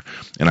October.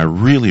 And I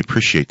really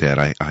appreciate that.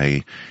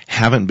 I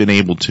haven't been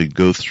able to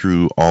go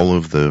through all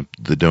of the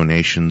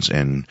donations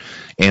and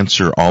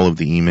answer all of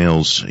the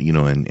emails,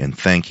 and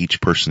thank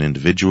each person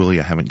individually.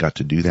 I haven't got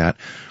to do that.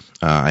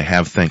 I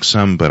have thanked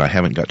some, but I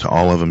haven't got to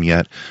all of them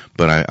yet.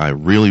 But I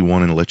really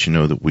wanted to let you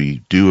know that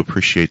we do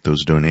appreciate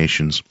those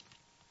donations,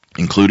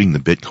 including the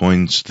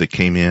Bitcoins that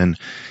came in,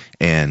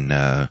 and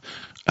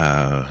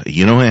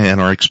and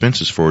our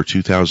expenses for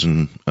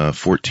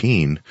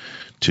 2014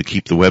 to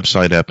keep the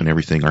website up and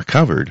everything are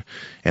covered.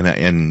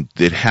 And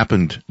it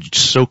happened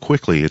so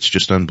quickly, it's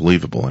just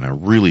unbelievable, and I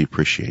really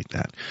appreciate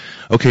that.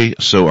 Okay,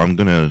 so I'm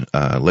gonna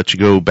let you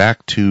go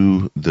back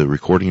to the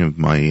recording of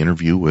my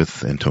interview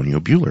with Antonio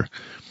Buehler.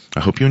 I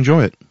hope you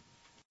enjoy it.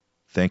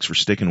 Thanks for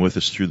sticking with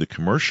us through the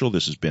commercial.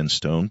 This is Ben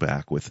Stone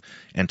back with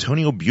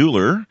Antonio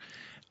Buehler,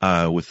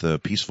 with the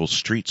Peaceful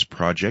Streets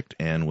Project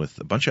and with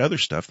a bunch of other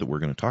stuff that we're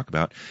going to talk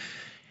about.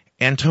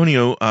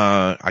 Antonio,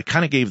 I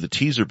kind of gave the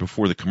teaser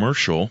before the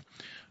commercial,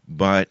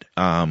 but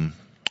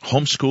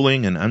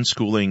homeschooling and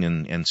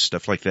unschooling and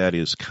stuff like that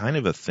is kind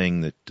of a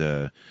thing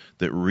that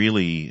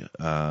really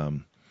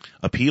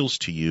appeals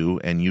to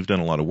you, and you've done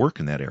a lot of work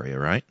in that area,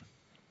 right?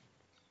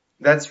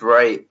 That's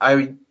right.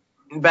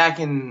 Back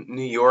in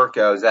New York,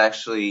 I was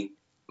actually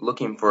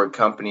looking for a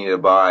company to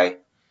buy.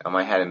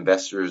 I had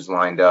investors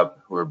lined up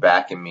who were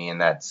backing me in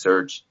that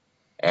search,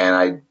 and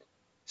I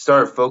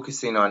started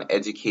focusing on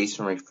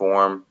education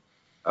reform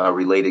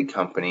related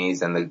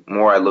companies. And the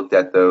more I looked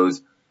at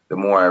those, the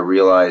more I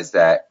realized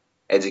that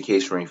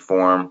education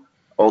reform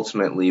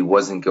ultimately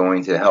wasn't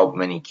going to help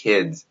many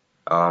kids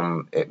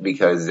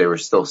because they were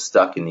still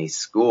stuck in these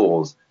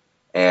schools.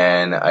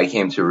 And I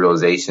came to a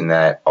realization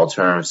that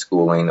alternative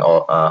schooling,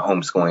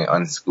 homeschooling,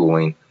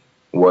 unschooling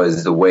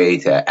was the way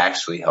to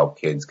actually help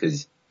kids,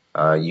 because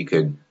you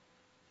could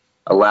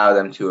allow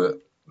them to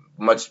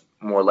much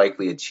more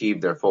likely achieve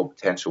their full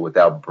potential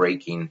without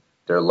breaking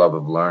their love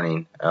of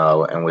learning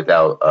and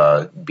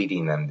without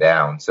beating them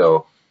down.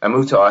 So I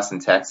moved to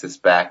Austin, Texas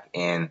back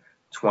in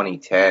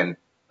 2010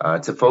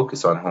 to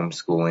focus on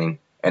homeschooling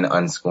and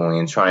unschooling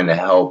and trying to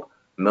help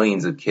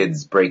millions of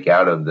kids break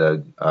out of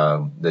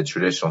the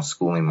traditional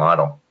schooling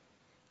model.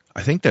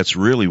 I think that's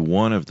really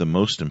one of the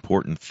most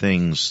important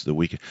things that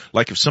we can,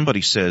 like if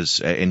somebody says,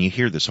 and you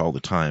hear this all the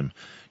time,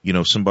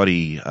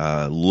 somebody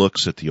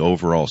looks at the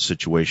overall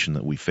situation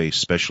that we face,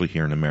 especially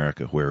here in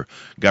America, where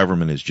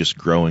government is just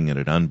growing at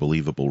an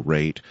unbelievable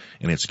rate,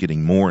 and it's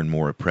getting more and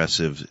more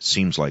oppressive, it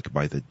seems like,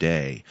 by the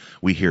day.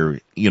 We hear,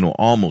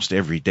 almost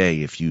every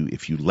day, if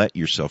you let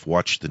yourself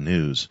watch the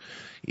news,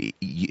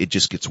 it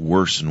just gets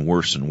worse and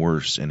worse and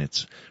worse, and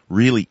it's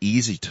really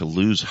easy to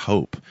lose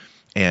hope.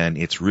 And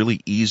it's really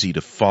easy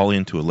to fall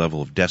into a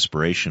level of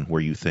desperation where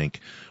you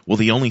think, well,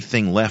 the only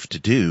thing left to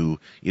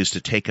do is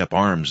to take up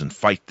arms and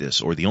fight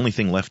this, or the only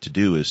thing left to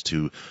do is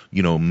to,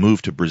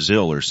 move to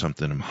Brazil or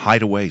something and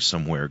hide away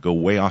somewhere, go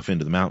way off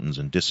into the mountains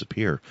and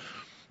disappear.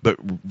 But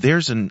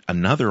there's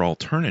another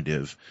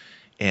alternative,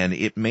 and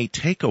it may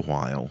take a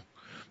while,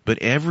 but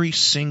every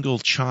single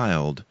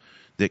child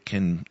that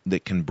can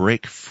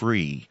break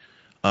free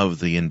of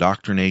the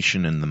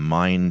indoctrination and the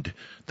mind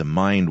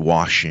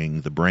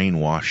washing, the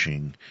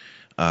brainwashing,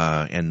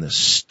 and the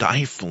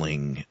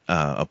stifling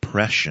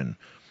oppression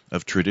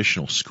of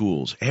traditional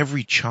schools.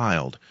 Every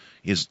child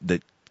is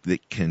that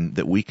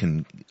we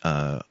can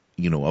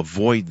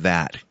avoid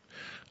that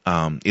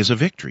is a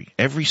victory.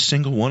 Every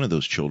single one of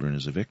those children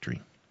is a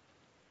victory.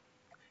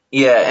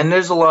 Yeah, and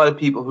there's a lot of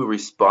people who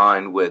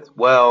respond with,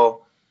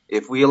 well,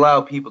 if we allow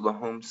people to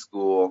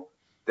homeschool,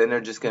 then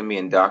they're just going to be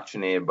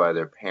indoctrinated by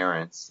their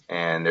parents,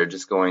 and they're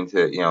just going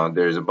to,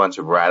 there's a bunch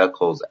of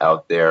radicals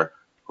out there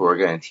who are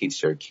going to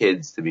teach their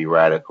kids to be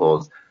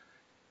radicals.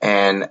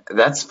 And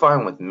that's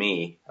fine with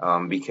me,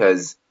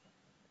 because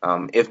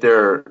if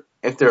they're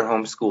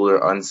homeschooled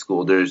or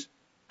unschooled, there's,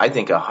 I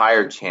think, a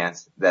higher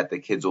chance that the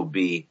kids will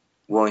be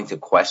willing to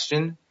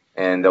question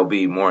and they'll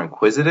be more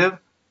inquisitive.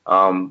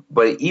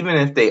 But even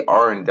if they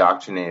are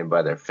indoctrinated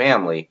by their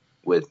family,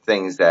 with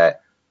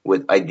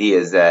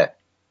ideas that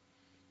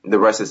the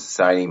rest of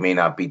society may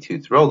not be too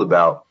thrilled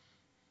about.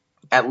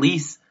 At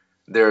least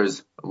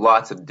there's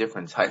lots of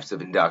different types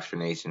of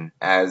indoctrination,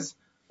 as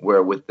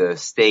where with the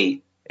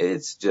state,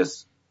 it's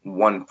just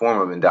one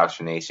form of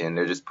indoctrination.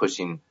 They're just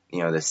pushing,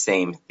 the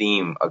same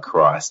theme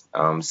across.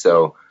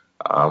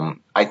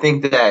 I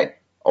think that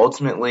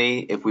ultimately,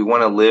 if we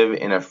want to live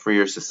in a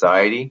freer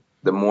society,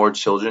 the more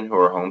children who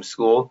are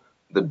homeschooled,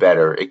 the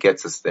better. It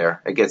gets us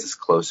there. It gets us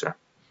closer.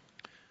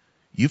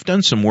 You've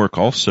done some work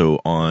also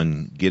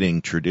on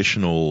getting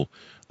traditional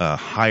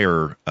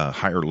higher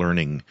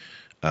learning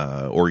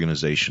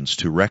organizations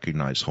to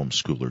recognize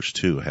homeschoolers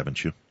too,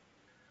 haven't you?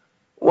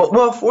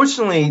 Well,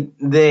 fortunately,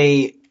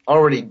 they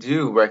already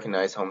do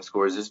recognize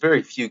homeschoolers. There's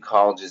very few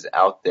colleges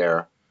out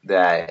there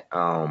that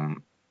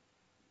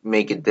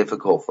make it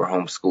difficult for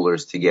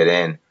homeschoolers to get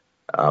in.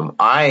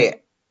 I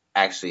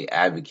actually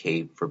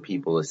advocate for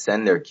people to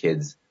send their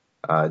kids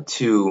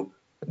to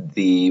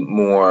the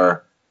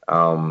more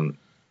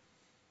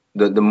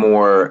the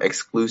more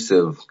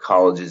exclusive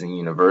colleges and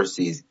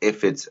universities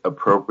if it's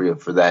appropriate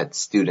for that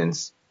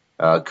student's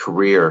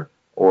career,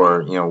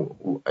 or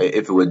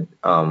if it would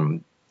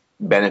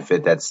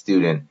benefit that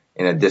student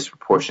in a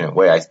disproportionate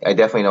way. I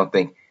definitely don't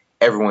think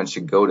everyone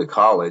should go to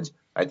college.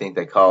 I think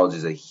that college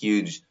is a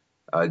huge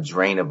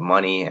drain of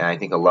money, and I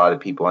think a lot of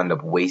people end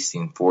up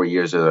wasting 4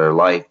 years of their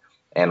life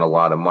and a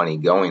lot of money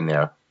going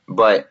there.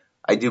 But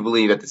I do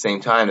believe at the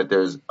same time that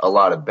there's a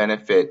lot of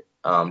benefit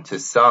to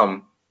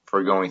some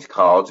for going to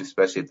college,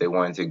 especially if they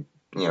wanted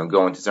to,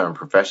 go into certain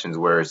professions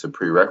where it's a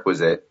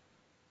prerequisite.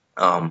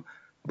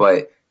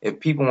 But if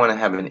people want to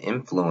have an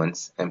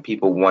influence and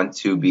people want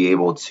to be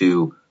able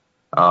to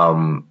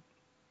have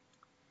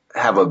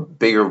a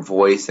bigger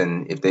voice,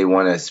 and if they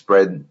want to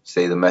spread,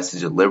 say, the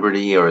message of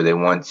liberty, or they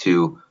want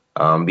to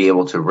be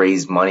able to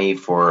raise money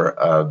for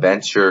a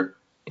venture,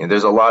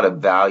 there's a lot of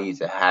value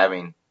to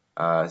having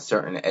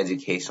certain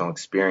educational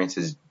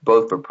experiences,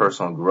 both for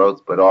personal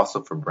growth but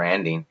also for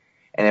branding.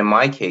 And in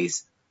my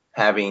case,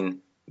 having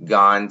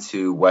gone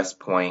to West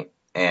Point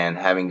and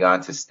having gone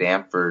to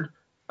Stanford,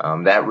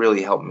 that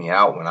really helped me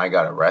out when I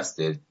got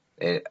arrested.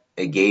 It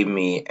gave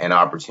me an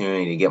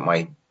opportunity to get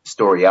my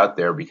story out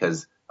there,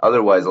 because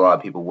otherwise a lot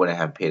of people wouldn't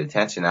have paid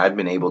attention. I've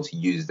been able to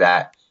use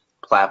that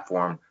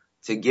platform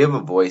to give a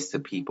voice to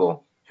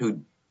people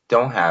who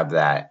don't have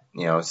that,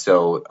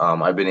 so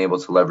I've been able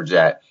to leverage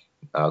that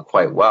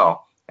quite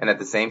well. And at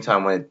the same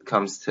time, when it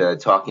comes to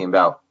talking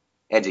about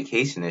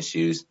education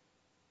issues,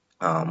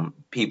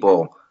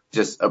 people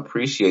just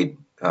appreciate,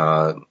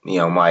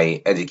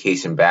 my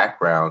education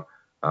background.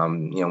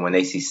 When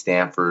they see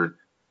Stanford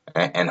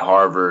and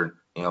Harvard,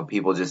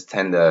 people just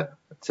tend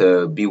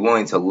to be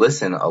willing to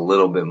listen a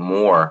little bit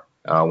more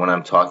when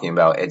I'm talking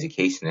about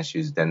education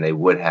issues than they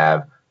would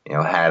have,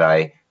 had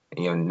I,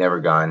 never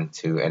gone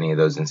to any of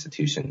those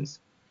institutions.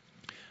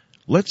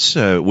 Let's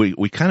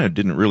we kind of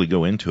didn't really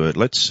go into it.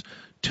 Let's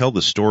tell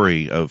the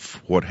story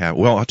of what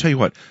happened. Well, I'll tell you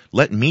what.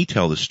 Let me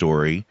tell the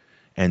story,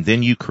 and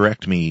then you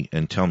correct me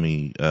and tell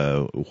me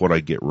what I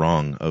get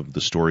wrong of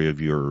the story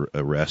of your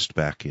arrest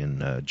back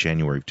in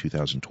January of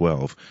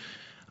 2012.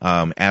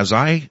 As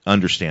I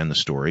understand the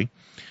story,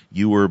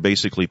 you were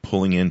basically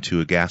pulling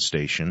into a gas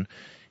station,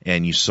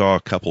 and you saw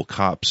a couple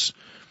cops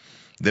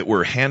that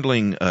were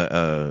handling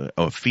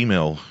a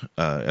female,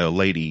 a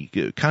lady,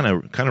 kind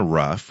of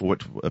rough,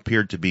 what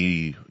appeared to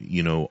be,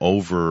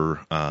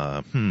 over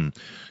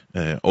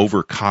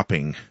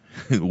copping,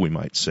 we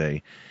might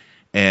say.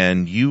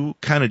 And you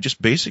kind of just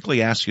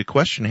basically ask a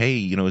question, hey,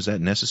 is that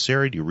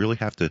necessary? Do you really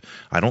have to?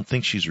 I don't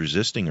think she's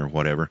resisting or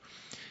whatever.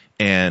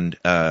 And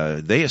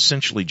they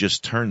essentially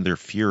just turned their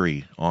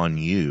fury on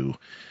you.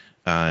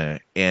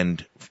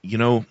 And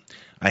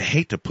I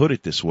hate to put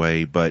it this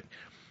way, but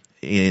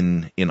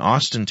in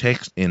Austin,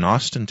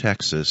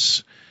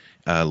 Texas,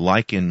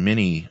 like in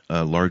many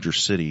larger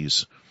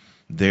cities,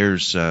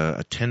 there's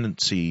a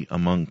tendency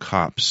among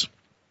cops,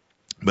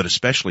 but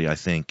especially I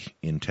think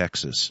in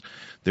Texas,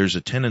 there's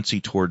a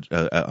tendency toward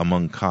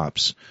among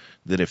cops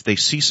that if they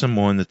see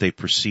someone that they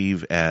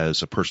perceive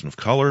as a person of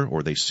color,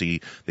 or they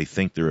think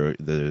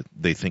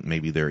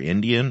maybe they're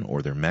Indian,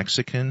 or they're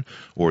Mexican,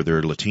 or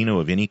they're Latino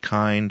of any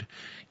kind,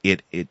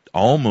 it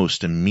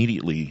almost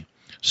immediately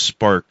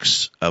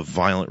sparks a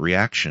violent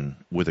reaction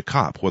with a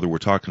cop, whether we're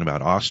talking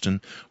about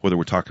Austin, whether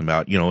we're talking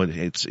about,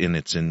 it's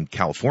in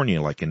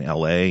California, like in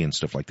LA and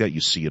stuff like that.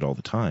 You see it all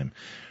the time.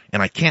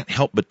 And I can't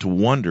help but to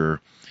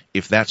wonder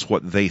if that's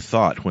what they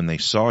thought when they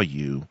saw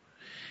you,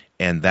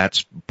 and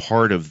that's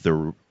part of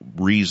the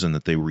reason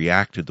that they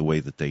reacted the way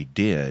that they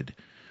did.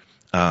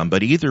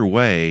 But either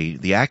way,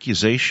 the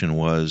accusation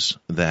was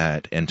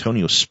that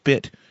Antonio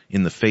spit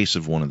in the face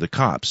of one of the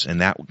cops,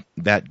 and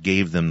that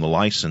gave them the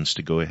license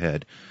to go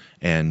ahead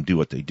and do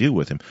what they do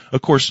with him.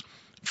 Of course,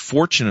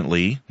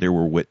 fortunately, there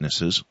were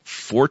witnesses.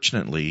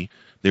 Fortunately,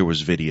 there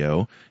was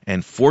video.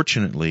 And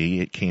fortunately,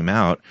 it came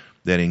out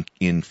that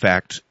in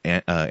fact,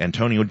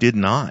 Antonio did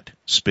not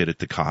spit at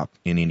the cop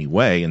in any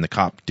way, and the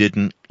cop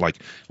didn't, like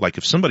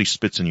if somebody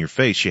spits in your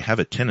face, you have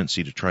a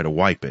tendency to try to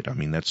wipe it. I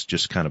mean, that's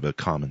just kind of a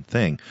common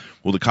thing.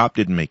 Well, the cop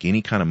didn't make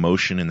any kind of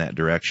motion in that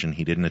direction.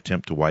 He didn't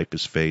attempt to wipe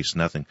his face,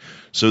 nothing.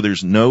 So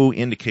there's no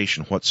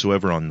indication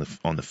whatsoever on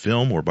the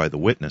film or by the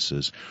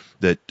witnesses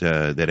that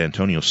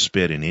Antonio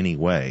spit in any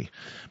way.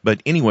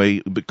 But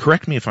anyway,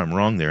 correct me if I'm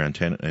wrong there,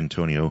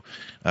 Antonio.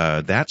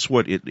 That's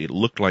what it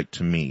looked like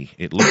to me.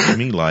 It looked to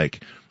me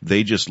like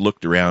they just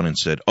looked around and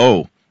said,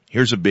 "Oh,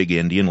 here's a big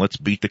Indian. Let's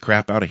beat the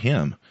crap out of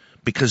him."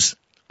 Because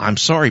I'm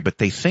sorry, but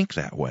they think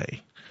that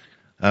way.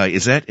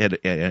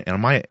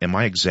 Am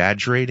I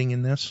exaggerating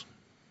in this?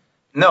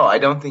 No, I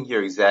don't think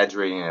you're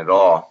exaggerating at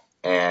all.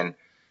 And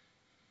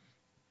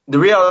the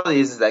reality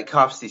is that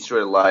cops destroy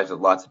the lives of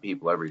lots of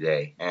people every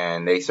day,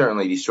 and they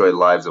certainly destroy the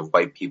lives of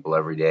white people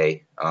every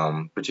day,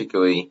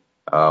 particularly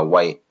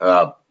white,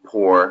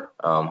 poor,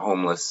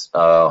 homeless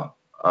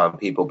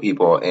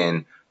people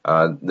in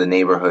the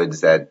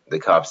neighborhoods that the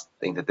cops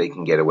think that they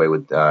can get away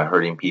with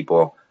hurting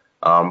people.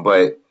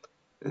 But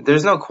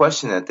there's no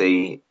question that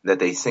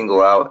they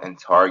single out and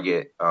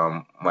target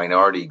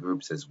minority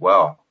groups as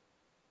well.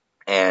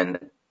 And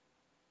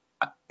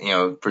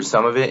for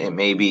some of it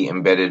may be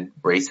embedded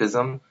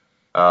racism.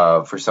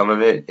 For some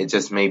of it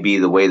just may be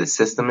the way the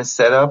system is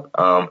set up.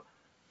 A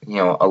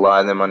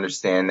lot of them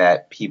understand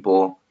that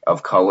people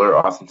of color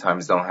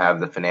oftentimes don't have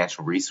the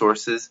financial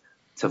resources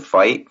to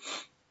fight.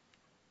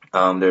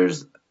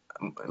 There's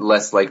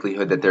less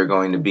likelihood that they're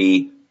going to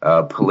be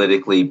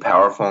politically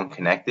powerful and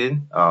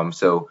connected.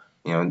 So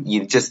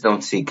you just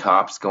don't see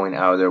cops going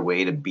out of their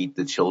way to beat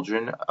the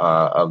children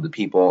of the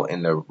people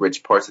in the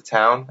rich parts of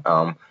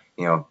town.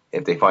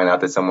 If they find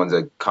out that someone's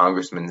a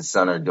congressman's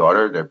son or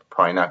daughter, they're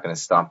probably not going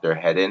to stomp their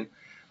head in.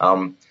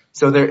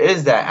 So there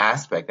is that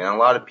aspect, and a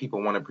lot of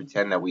people want to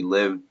pretend that we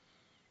live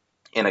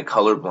in a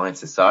colorblind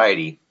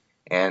society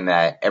and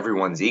that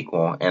everyone's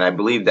equal. And I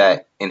believe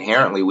that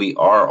inherently we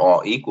are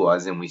all equal,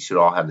 as in we should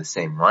all have the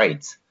same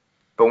rights,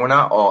 but we're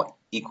not all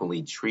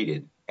equally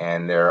treated.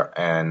 And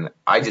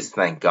I just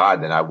thank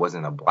God that I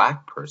wasn't a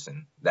black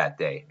person that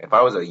day. If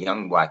I was a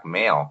young black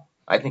male,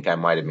 I think I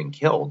might have been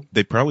killed.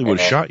 They probably would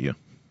have shot you.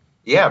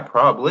 Yeah,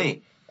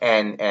 probably.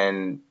 And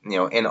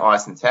in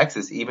Austin,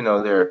 Texas, even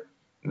though the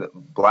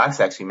blacks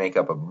actually make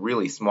up a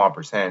really small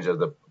percentage of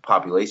the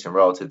population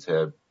relative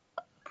to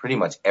pretty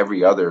much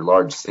every other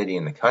large city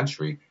in the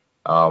country,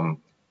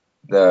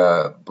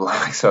 the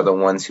blacks are the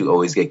ones who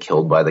always get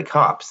killed by the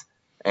cops.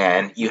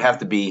 And you have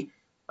to be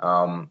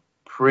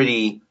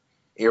pretty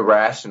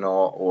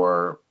irrational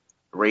or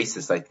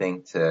racist, I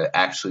think, to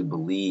actually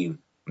believe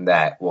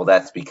that, well,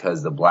 that's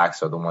because the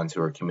blacks are the ones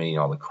who are committing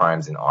all the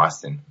crimes in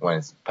Austin, when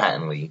it's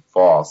patently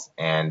false.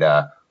 And,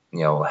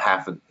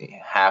 half,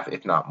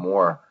 if not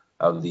more,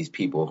 of these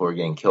people who are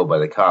getting killed by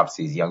the cops,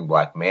 these young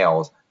black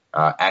males,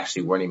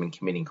 actually weren't even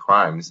committing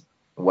crimes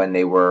when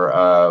they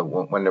were,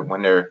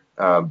 when they're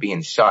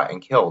being shot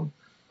and killed.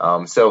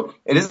 So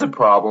it is a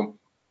problem.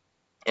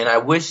 And I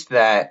wish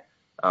that,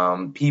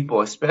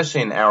 people,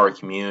 especially in our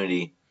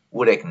community,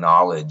 would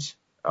acknowledge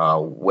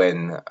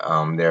when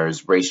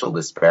there's racial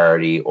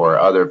disparity or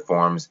other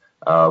forms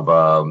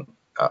of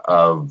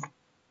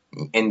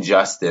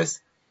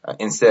injustice,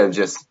 instead of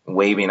just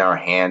waving our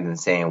hand and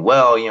saying,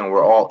 well,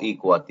 we're all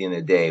equal at the end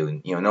of the day,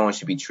 and no one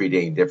should be treated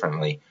any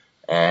differently.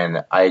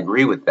 And I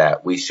agree with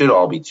that. We should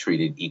all be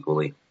treated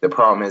equally. The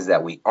problem is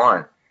that we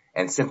aren't,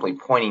 and simply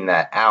pointing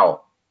that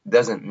out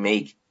doesn't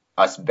make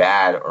us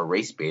bad or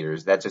race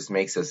baiters. That just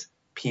makes us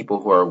people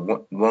who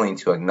are willing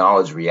to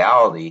acknowledge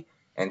reality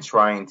and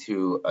trying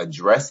to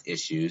address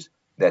issues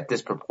that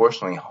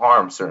disproportionately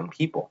harm certain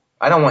people.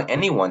 I don't want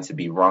anyone to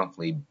be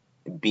wrongfully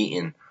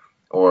beaten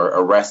or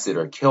arrested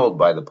or killed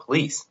by the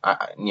police.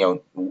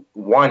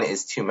 One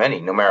is too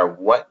many, no matter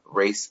what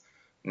race,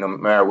 no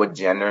matter what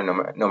gender,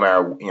 no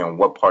matter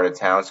what part of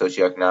town,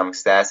 socioeconomic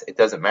status, it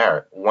doesn't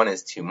matter. One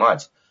is too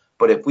much.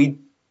 But if we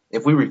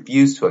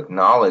refuse to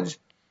acknowledge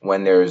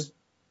when there's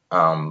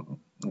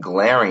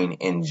glaring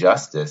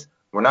injustice,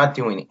 we're not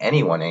doing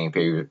anyone any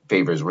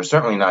favors. We're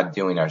certainly not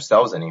doing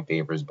ourselves any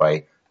favors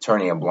by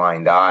turning a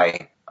blind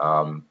eye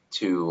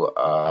to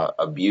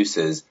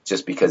abuses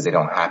just because they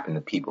don't happen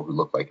to people who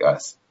look like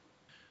us.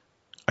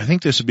 I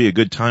think this would be a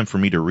good time for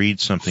me to read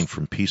something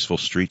from Peaceful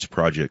Streets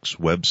Project's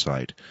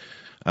website.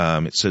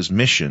 It says,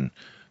 mission,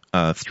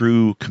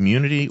 through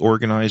community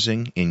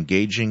organizing,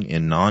 engaging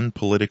in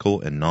non-political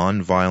and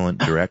non-violent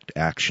direct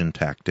action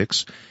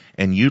tactics,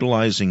 and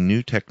utilizing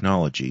new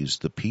technologies,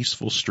 the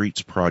Peaceful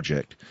Streets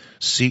Project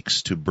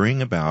seeks to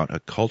bring about a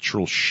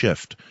cultural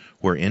shift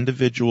where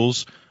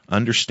individuals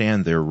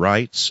understand their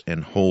rights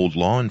and hold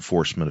law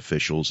enforcement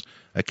officials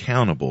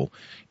accountable,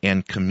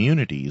 and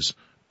communities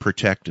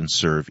protect and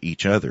serve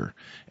each other.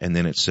 And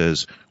then it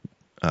says,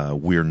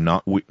 we're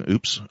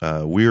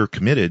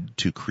committed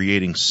to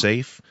creating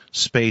safe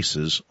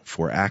spaces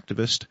for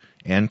activists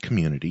and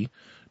community.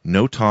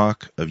 No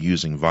talk of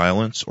using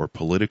violence or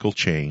political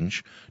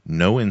change,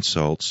 no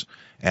insults,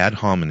 ad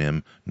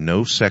hominem,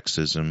 no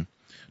sexism,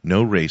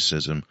 no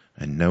racism,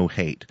 and no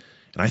hate.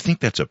 And I think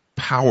that's a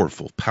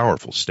powerful,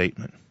 powerful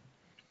statement.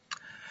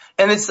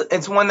 And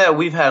it's one that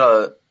we've had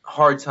a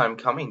hard time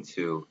coming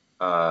to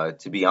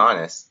be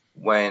honest.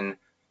 When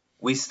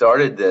we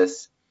started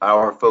this,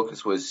 our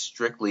focus was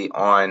strictly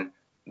on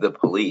the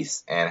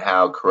police and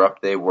how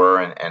corrupt they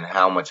were and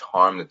how much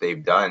harm that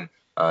they've done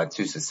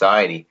to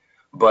society.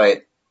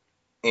 But,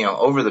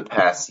 over the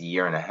past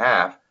year and a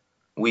half,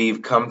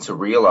 we've come to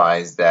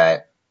realize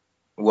that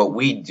what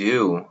we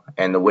do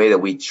and the way that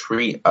we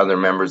treat other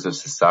members of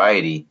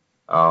society,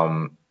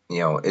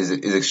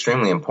 is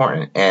extremely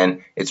important.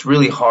 And it's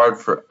really hard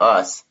for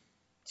us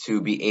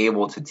to be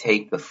able to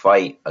take the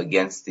fight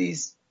against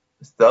these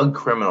thug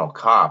criminal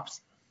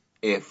cops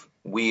if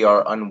we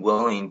are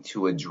unwilling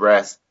to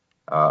address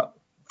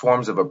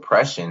forms of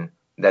oppression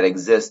that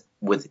exist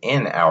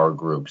within our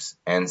groups.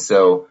 And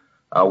so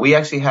we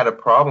actually had a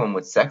problem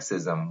with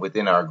sexism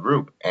within our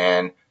group.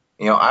 And,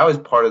 I was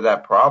part of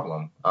that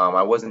problem.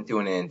 I wasn't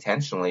doing it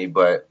intentionally,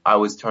 but I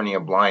was turning a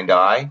blind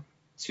eye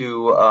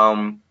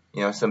to,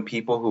 some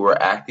people who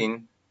were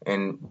acting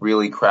in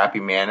really crappy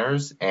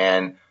manners.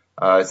 And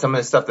some of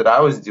the stuff that I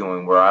was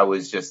doing where I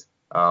was just,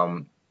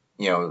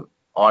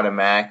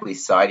 automatically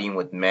siding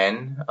with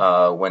men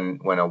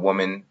when a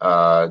woman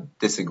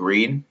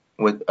disagreed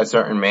with a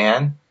certain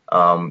man,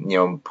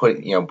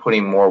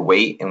 putting more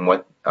weight in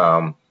what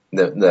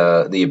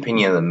the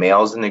opinion of the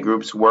males in the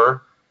groups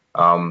were,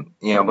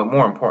 but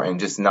more important,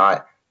 just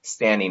not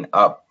standing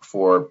up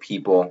for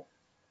people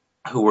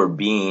who were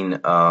being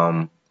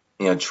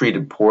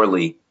treated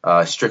poorly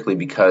strictly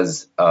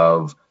because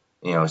of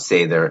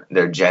say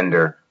their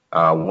gender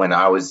when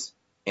I was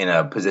in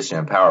a position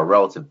of power,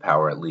 relative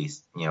power at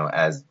least,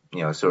 as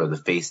sort of the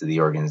face of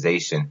the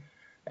organization.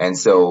 And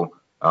so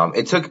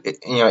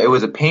it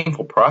was a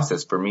painful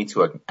process for me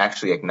to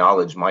actually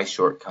acknowledge my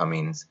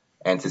shortcomings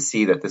and to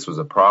see that this was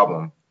a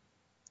problem.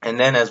 And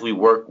then as we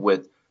work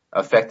with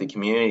affected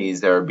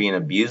communities that are being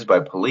abused by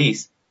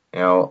police,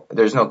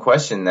 there's no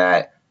question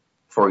that,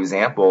 for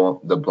example,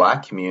 the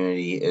Black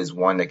community is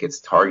one that gets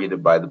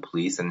targeted by the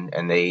police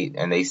and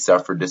they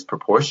suffer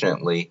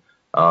disproportionately,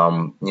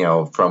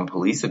 from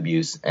police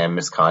abuse and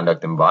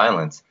misconduct and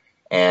violence.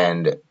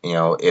 And,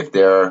 if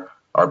there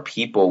are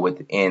people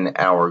within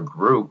our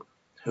group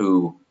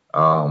who,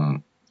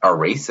 are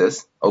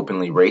racist,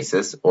 openly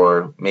racist,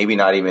 or maybe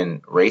not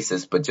even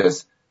racist, but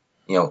just,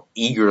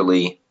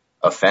 eagerly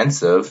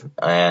offensive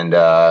and,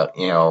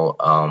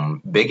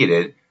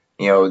 bigoted,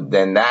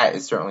 then that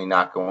is certainly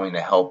not going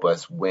to help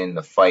us win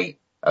the fight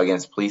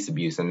against police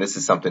abuse. And this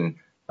is something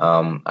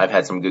I've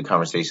had some good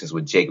conversations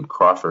with Jacob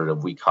Crawford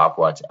of We Cop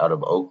Watch out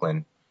of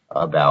Oakland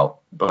about.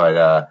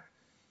 But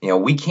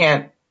we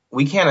can't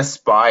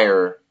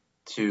aspire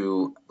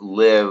to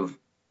live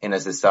in a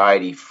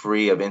society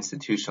free of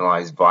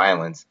institutionalized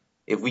violence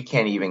if we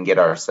can't even get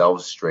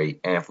ourselves straight,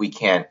 and if we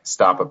can't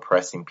stop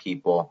oppressing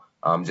people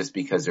just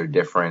because they're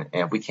different,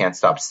 and if we can't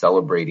stop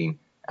celebrating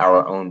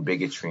our own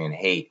bigotry and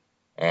hate.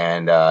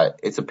 And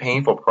it's a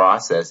painful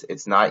process.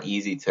 It's not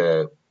easy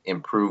to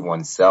improve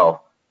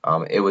oneself.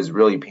 It was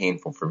really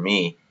painful for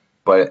me,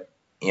 but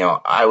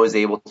I was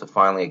able to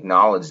finally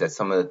acknowledge that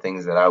some of the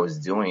things that I was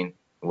doing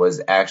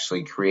was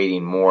actually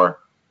creating more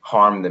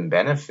harm than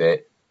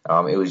benefit.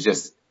 It was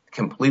just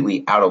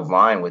completely out of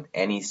line with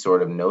any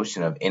sort of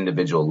notion of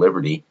individual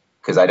liberty,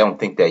 because I don't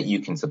think that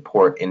you can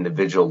support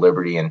individual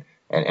liberty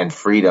and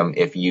freedom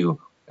if you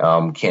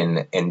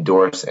can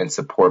endorse and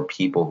support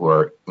people who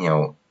are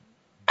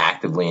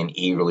actively and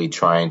eagerly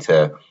trying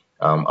to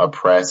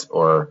oppress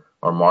or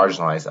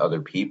marginalize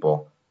other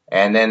people.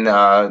 And then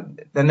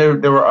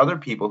there were other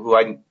people who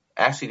I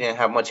actually didn't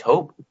have much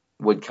hope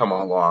would come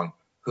along,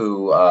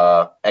 who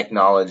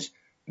acknowledged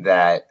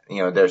that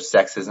their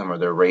sexism or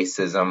their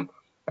racism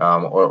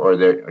or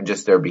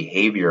their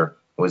behavior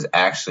was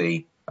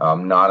actually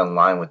not in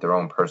line with their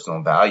own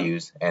personal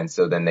values, and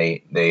so then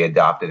they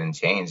adopted and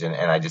changed. And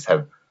I just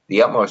have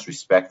the utmost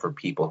respect for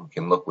people who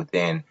can look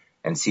within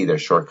and see their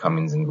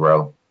shortcomings and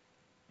grow.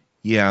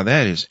 Yeah,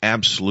 that is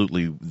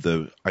absolutely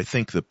I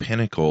think the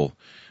pinnacle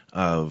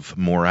of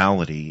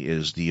morality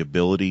is the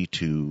ability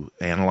to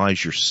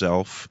analyze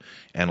yourself,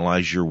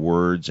 analyze your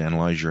words,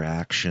 analyze your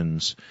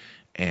actions,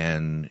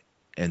 and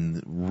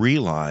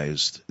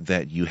realize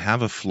that you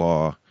have a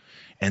flaw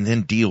and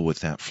then deal with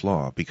that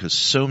flaw, because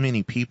so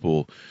many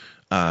people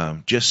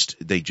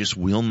they just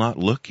will not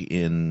look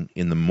in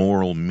the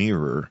moral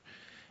mirror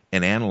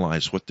and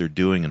analyze what they're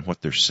doing and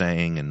what they're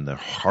saying and the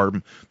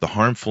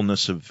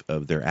harmfulness of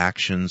their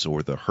actions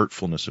or the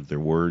hurtfulness of their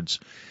words.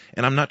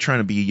 And I'm not trying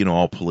to be,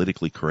 all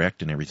politically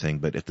correct and everything,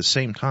 but at the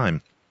same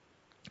time,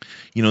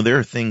 there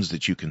are things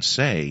that you can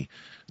say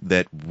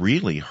that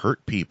really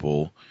hurt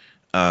people.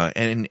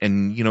 And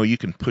you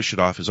can push it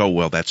off as, oh,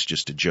 well, that's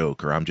just a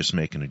joke, or I'm just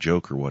making a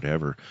joke or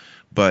whatever.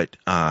 But,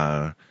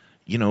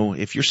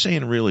 if you're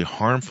saying really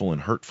harmful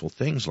and hurtful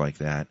things like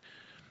that,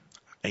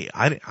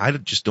 I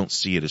just don't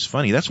see it as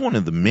funny. That's one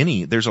of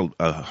the there's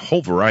a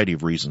whole variety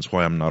of reasons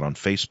why I'm not on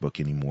Facebook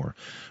anymore.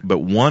 But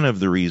one of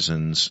the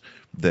reasons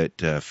that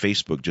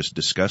Facebook just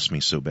disgusts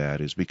me so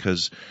bad is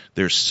because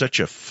there's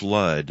such a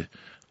flood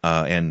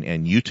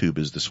and YouTube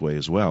is this way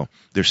as well.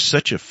 There's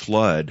such a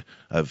flood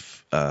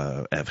of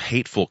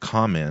hateful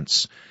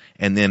comments,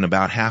 and then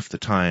about half the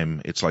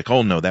time it's like,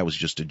 oh no, that was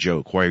just a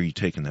joke. Why are you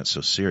taking that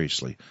so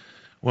seriously?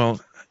 Well,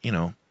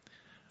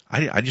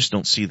 I just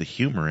don't see the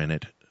humor in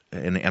it.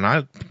 And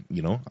I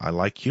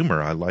like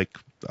humor.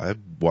 I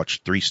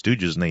watched Three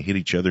Stooges and they hit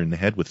each other in the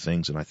head with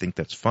things, and I think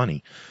that's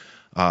funny.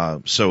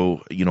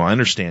 So I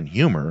understand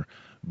humor,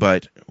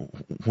 but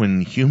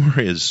when humor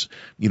is,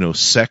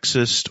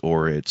 sexist,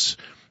 or it's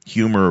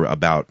humor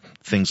about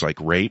things like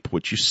rape,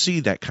 which you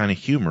see that kind of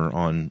humor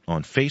on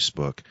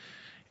Facebook,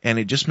 and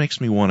it just makes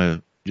me want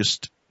to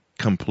just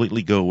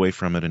completely go away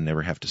from it and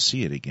never have to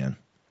see it again.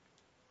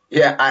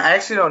 Yeah, I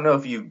actually don't know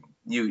if you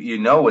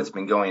know what's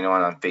been going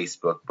on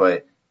Facebook,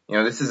 but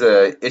this is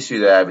a issue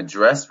that I've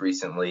addressed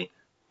recently,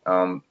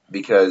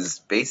 because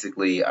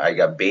basically I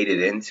got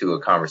baited into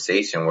a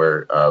conversation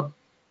where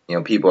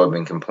people have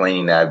been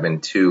complaining that I've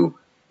been too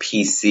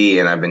PC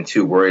and I've been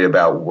too worried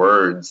about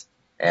words,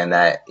 and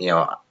that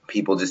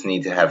people just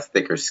need to have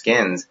thicker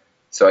skins.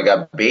 So I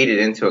got baited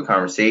into a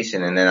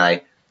conversation, and then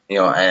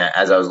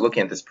as I was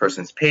looking at this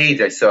person's page,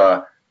 I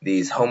saw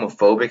these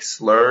homophobic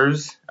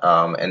slurs,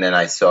 and then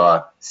I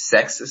saw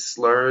sexist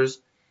slurs,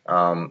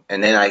 and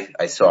then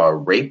I saw a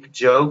rape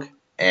joke,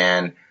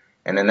 and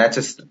then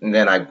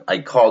I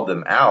called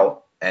them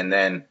out, and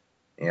then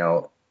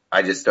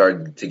I just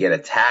started to get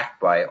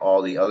attacked by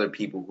all the other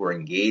people who are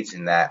engaged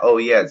in that. Oh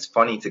yeah, it's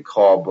funny to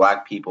call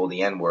black people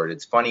the N-word.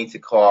 It's funny to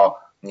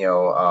call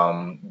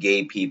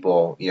gay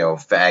people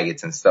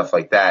faggots and stuff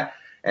like that.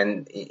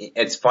 And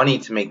it's funny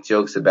to make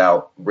jokes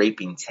about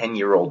raping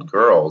 10-year-old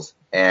girls.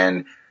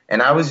 And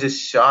I was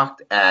just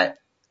shocked at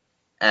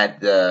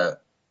the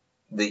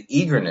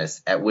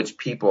eagerness at which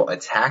people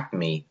attacked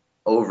me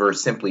over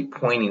simply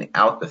pointing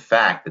out the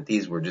fact that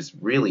these were just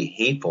really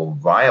hateful,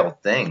 vile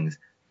things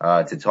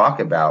to talk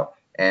about.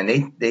 And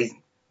they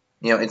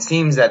it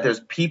seems that there's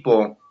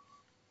people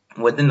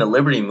within the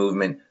liberty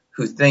movement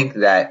who think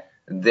that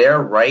their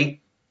right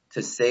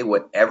to say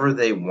whatever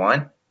they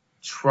want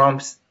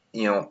trumps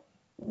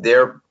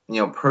their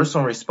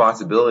personal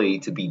responsibility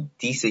to be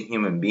decent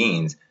human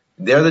beings.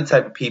 They're the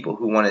type of people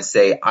who want to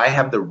say, I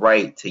have the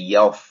right to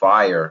yell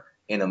fire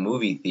in a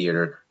movie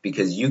theater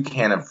because you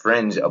can't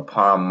infringe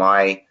upon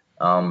my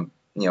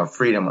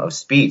freedom of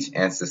speech.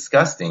 And it's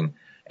disgusting.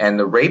 And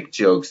the rape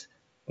jokes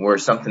were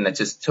something that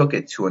just took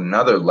it to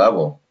another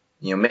level.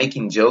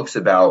 Making jokes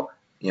about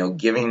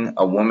giving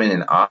a woman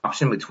an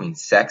option between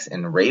sex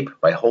and rape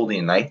by holding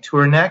a knife to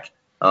her neck.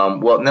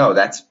 Well, no,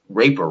 that's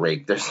rape or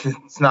rape.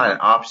 It's not an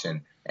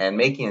option. And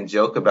making a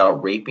joke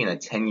about raping a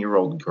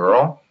 10-year-old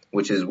girl,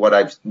 which is what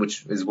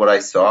I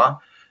saw.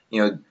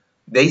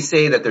 They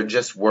say that they're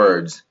just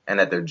words and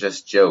that they're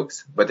just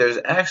jokes, but there's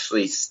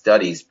actually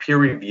studies,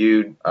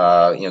 peer-reviewed,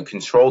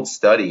 controlled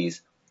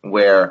studies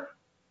where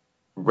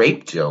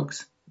rape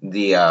jokes,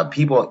 the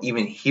people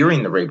even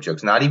hearing the rape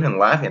jokes, not even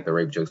laughing at the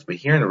rape jokes, but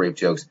hearing the rape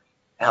jokes,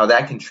 how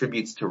that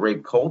contributes to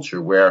rape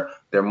culture, where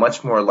they're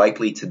much more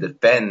likely to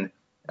defend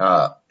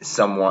a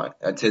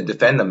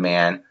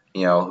man,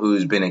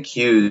 who's been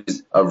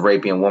accused of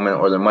raping a woman,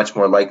 or they're much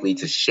more likely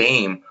to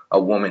shame a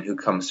woman who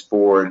comes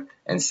forward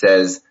and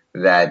says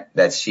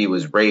that she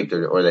was raped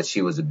or that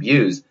she was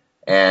abused.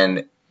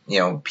 And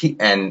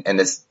and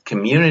this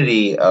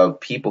community of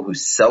people who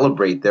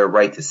celebrate their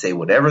right to say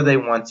whatever they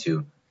want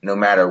to, no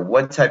matter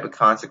what type of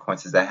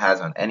consequences that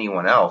has on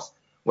anyone else,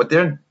 what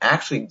they're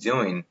actually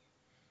doing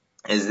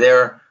is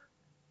they're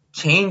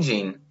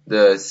changing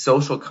the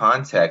social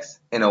context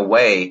in a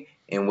way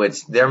in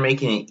which they're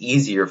making it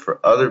easier for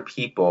other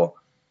people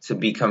to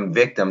become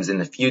victims in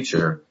the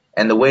future.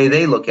 And the way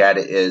they look at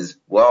it is,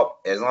 well,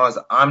 as long as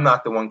I'm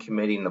not the one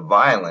committing the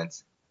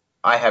violence,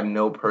 I have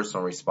no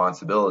personal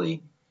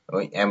responsibility.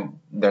 And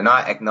they're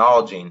not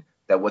acknowledging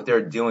that what they're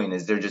doing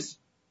is they're just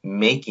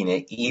making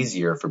it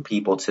easier for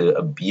people to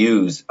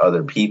abuse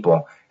other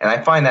people. And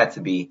I find that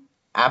to be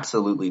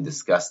absolutely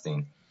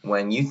disgusting.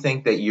 When you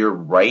think that your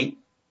right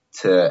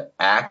to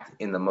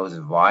act in the most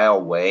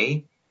vile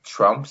way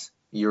trumps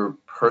your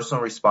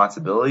personal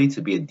responsibility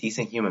to be a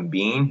decent human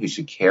being who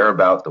should care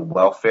about the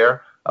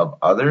welfare of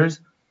others,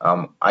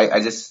 I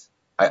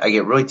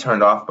get really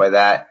turned off by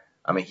that.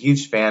 I'm a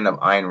huge fan of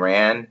Ayn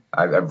Rand.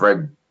 I've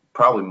read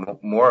probably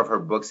more of her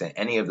books than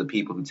any of the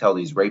people who tell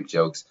these rape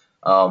jokes.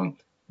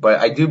 But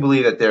I do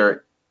believe that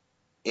there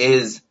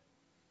is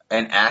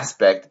an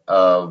aspect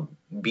of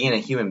being a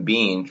human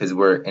being, because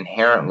we're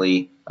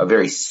inherently a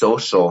very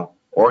social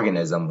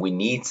organism. We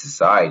need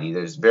society.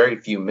 There's very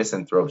few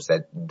misanthropes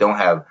that don't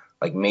have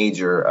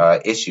major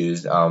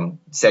issues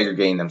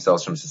segregating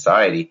themselves from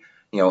society.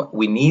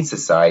 We need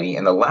society,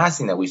 and the last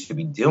thing that we should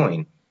be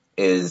doing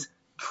is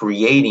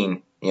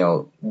creating,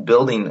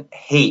 building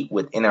hate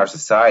within our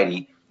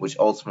society, which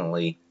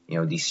ultimately,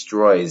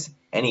 destroys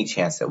any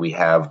chance that we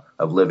have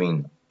of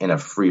living in a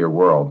freer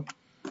world.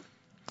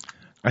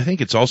 I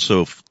think it's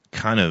also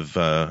kind of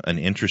an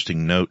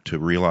interesting note to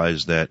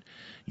realize that,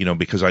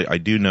 because I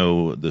do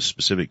know the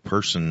specific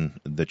person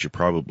that you're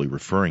probably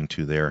referring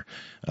to there,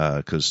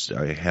 because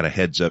I had a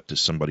heads up to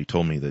somebody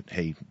told me that,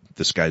 hey,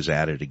 this guy's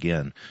at it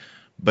again.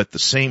 But the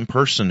same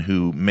person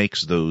who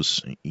makes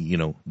those,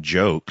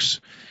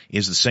 jokes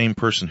is the same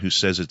person who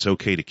says it's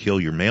okay to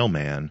kill your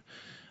mailman.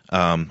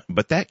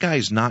 But that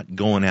guy's not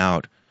going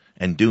out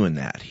and doing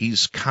that.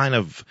 He's kind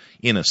of,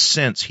 in a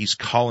sense, he's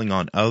calling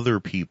on other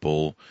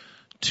people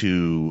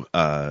to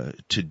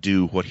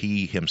do what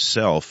he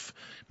himself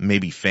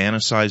maybe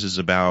fantasizes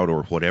about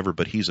or whatever,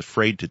 but he's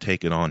afraid to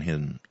take it on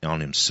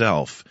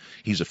himself.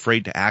 He's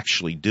afraid to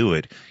actually do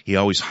it. He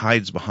always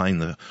hides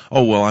behind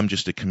I'm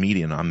just a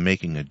comedian, I'm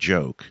making a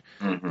joke.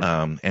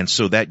 Mm-hmm. And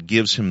so that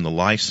gives him the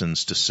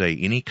license to say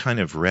any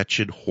kind of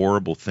wretched,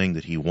 horrible thing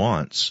that he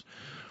wants.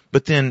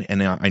 But then,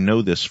 and I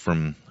know this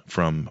from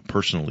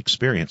personal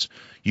experience,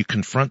 you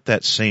confront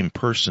that same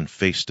person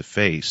face to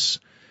face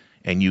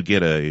and you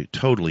get a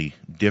totally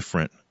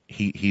different,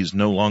 he's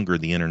no longer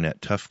the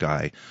internet tough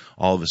guy.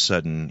 All of a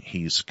sudden,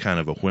 he's kind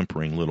of a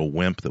whimpering little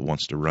wimp that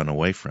wants to run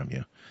away from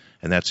you.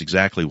 And that's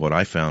exactly what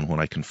I found when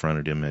I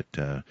confronted him at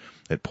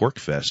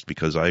Porkfest,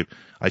 because I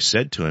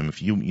said to him,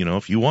 if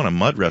you want a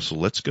mud wrestle,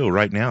 let's go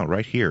right now,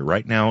 right here,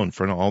 right now in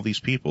front of all these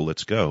people,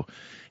 let's go.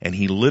 And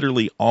he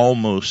literally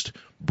almost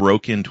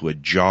broke into a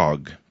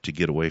jog to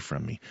get away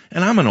from me.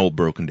 And I'm an old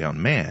broken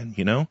down man,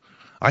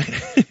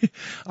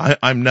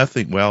 I'm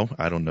nothing, well,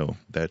 I don't know.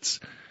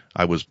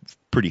 I was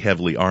pretty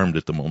heavily armed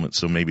at the moment,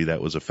 so maybe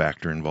that was a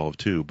factor involved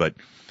too. But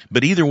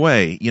either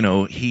way,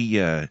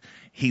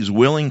 he's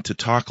willing to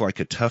talk like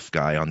a tough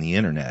guy on the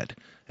internet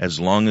as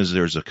long as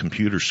there's a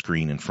computer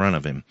screen in front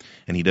of him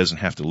and he doesn't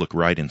have to look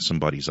right in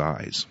somebody's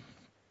eyes.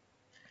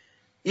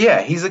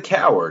 Yeah, he's a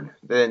coward.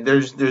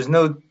 There's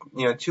no,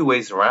 two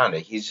ways around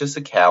it. He's just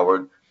a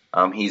coward.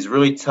 He's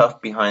really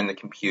tough behind the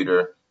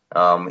computer.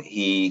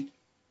 He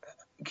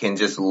can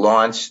just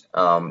launch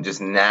just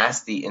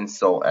nasty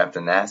insult after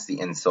nasty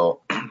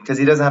insult because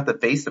he doesn't have to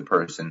face the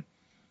person.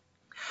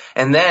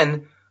 And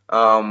then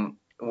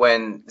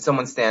when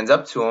someone stands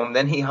up to him,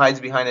 then he hides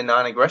behind a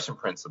non-aggression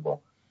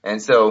principle.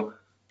 And so,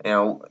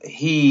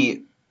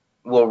 he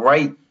will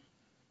write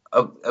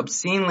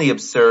obscenely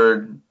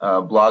absurd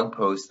blog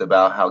posts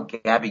about how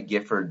Gabby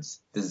Giffords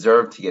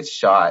deserved to get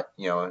shot,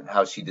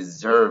 how she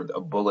deserved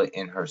a bullet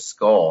in her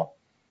skull,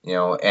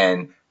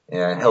 and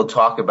he'll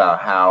talk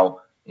about how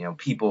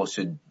people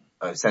should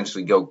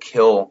essentially go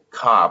kill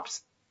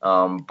cops.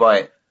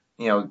 But,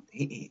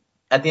 he,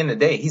 at the end of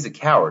the day, he's a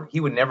coward. He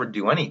would never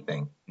do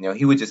anything.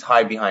 He would just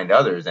hide behind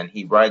others and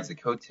he rides the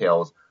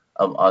coattails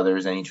of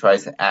others and he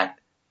tries to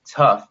act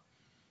tough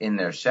in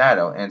their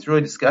shadow. And it's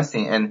really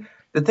disgusting. And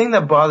the thing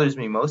that bothers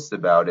me most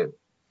about it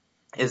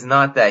is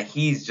not that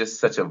he's just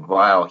such a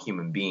vile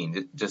human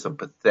being, just a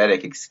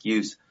pathetic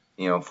excuse,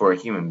 for a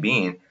human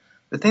being.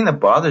 The thing that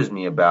bothers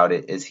me about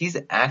it is he's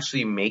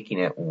actually making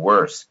it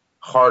worse,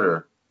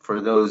 harder for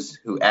those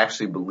who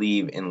actually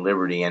believe in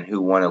liberty and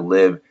who want to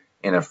live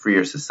in a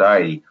freer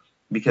society.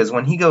 Because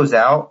when he goes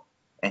out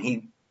and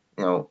he,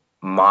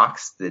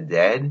 mocks the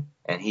dead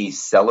and he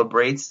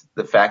celebrates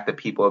the fact that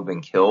people have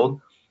been killed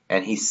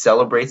and he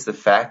celebrates the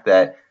fact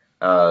that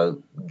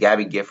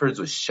Gabby Giffords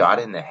was shot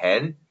in the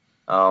head,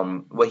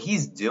 what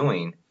he's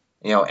doing,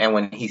 and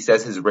when he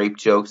says his rape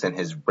jokes and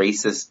his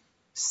racist,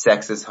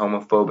 sexist,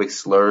 homophobic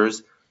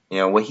slurs,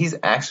 what he's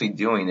actually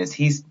doing is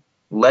he's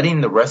letting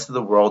the rest of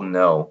the world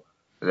know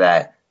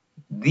that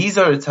these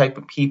are the type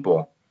of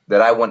people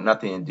that I want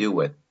nothing to do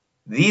with.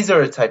 These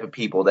are the type of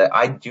people that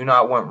I do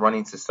not want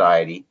running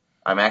society.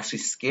 I'm actually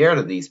scared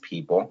of these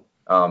people,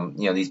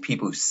 these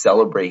people who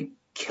celebrate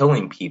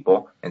killing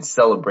people and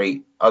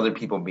celebrate other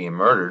people being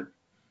murdered.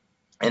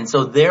 And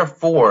so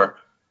therefore,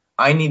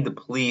 I need the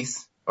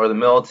police or the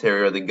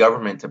military or the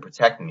government to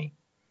protect me.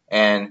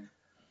 And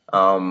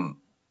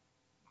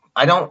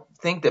I don't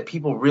think that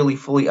people really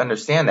fully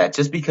understand that.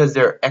 Just because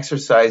they're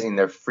exercising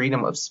their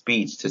freedom of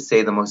speech to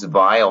say the most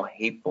vile,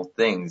 hateful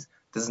things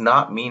does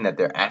not mean that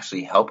they're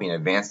actually helping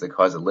advance the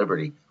cause of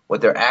liberty.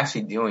 What they're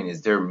actually doing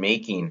is they're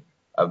making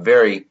a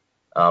very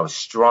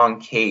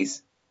strong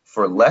case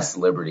for less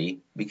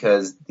liberty,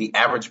 because the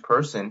average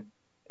person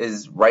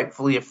is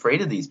rightfully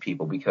afraid of these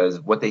people because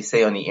what they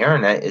say on the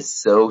internet is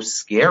so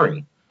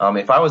scary.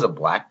 If I was a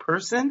black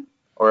person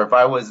or if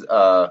I was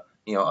a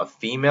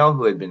female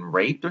who had been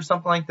raped or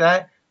something like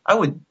that, I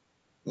would,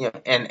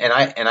 and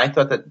I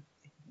thought that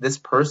this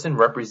person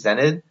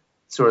represented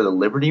sort of the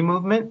liberty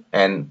movement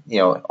and,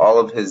 all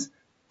of his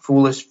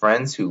foolish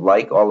friends who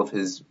like all of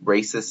his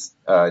racist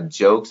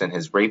jokes and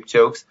his rape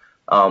jokes.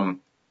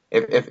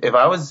 If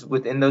I was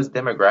within those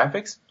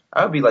demographics,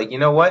 I would be like, you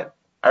know what?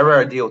 I'd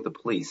rather deal with the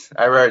police.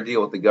 I'd rather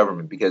deal with the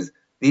government because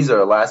these are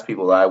the last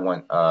people that I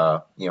want,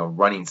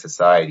 running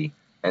society.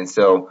 And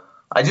so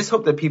I just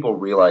hope that people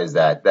realize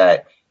that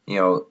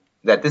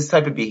this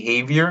type of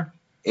behavior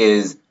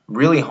is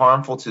really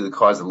harmful to the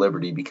cause of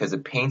liberty because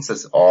it paints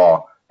us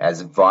all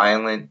as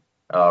violent,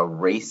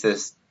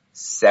 racist,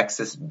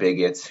 sexist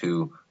bigots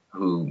who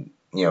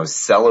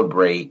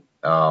celebrate,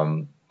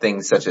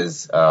 things such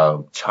as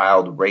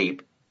child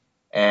rape.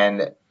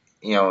 And,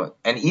 and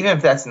even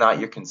if that's not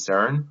your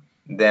concern,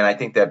 then I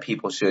think that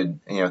people should,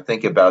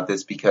 think about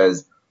this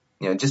because,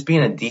 just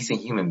being a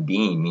decent human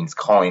being means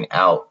calling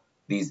out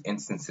these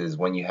instances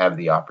when you have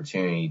the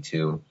opportunity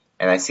to.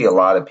 And I see a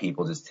lot of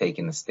people just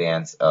taking the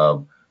stance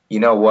of, you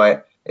know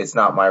what, it's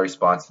not my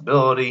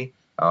responsibility.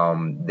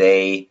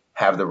 They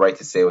have the right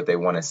to say what they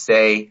want to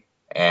say,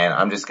 and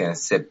I'm just going to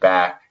sit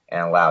back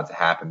and allow it to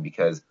happen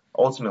because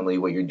ultimately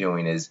what you're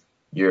doing is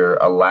you're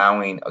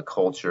allowing a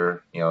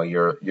culture,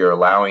 you're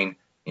allowing,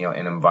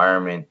 an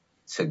environment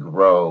to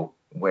grow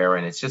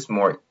wherein it's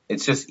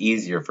just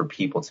easier for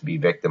people to be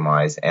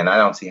victimized. And I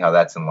don't see how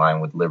that's in line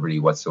with liberty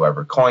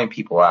whatsoever. Calling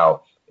people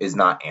out is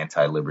not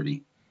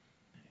anti-liberty.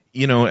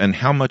 And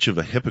how much of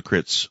a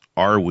hypocrites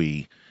are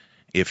we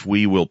if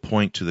we will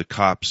point to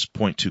cops,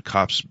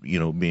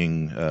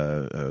 being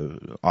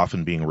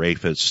often being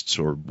rapists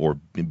or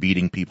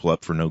beating people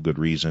up for no good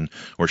reason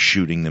or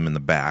shooting them in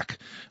the back?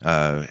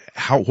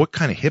 What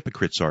kind of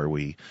hypocrites are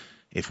we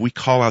if we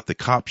call out the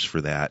cops for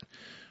that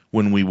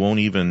when we won't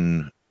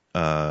even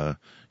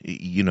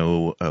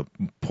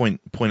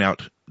point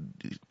out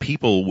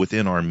people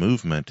within our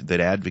movement that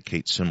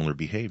advocate similar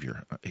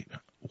behavior?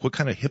 What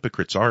kind of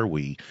hypocrites are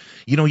we?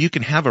 You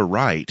can have a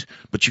right,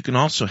 but you can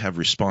also have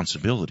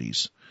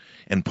responsibilities.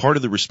 And part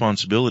of the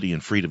responsibility in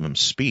freedom of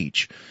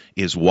speech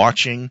is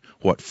watching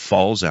what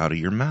falls out of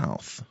your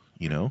mouth,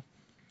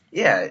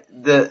 Yeah,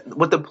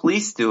 what the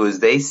police do is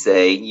they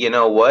say, you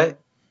know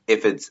what?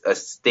 If it's a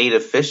state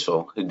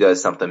official who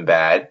does something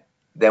bad,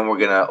 then we're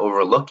going to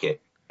overlook it.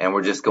 And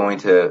we're just going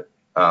to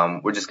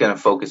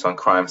focus on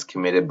crimes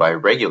committed by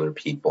regular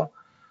people,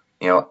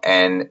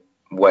 and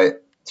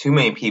what too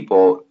many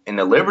people in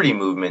the liberty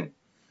movement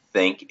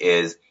think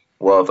is,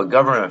 well, if a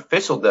government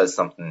official does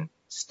something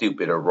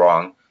stupid or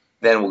wrong,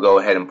 then we'll go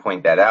ahead and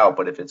point that out.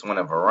 But if it's one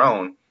of our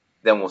own,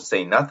 then we'll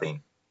say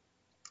nothing.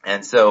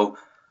 And so,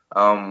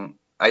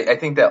 I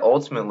think that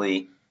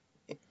ultimately,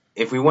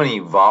 if we want to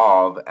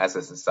evolve as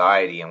a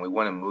society and we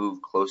want to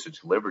move closer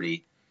to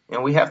liberty,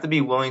 we have to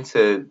be willing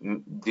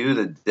to do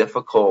the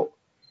difficult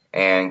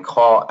and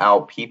call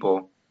out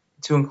people,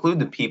 to include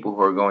the people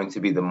who are going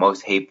to be the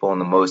most hateful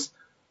and the most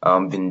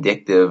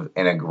vindictive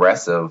and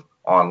aggressive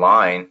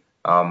online,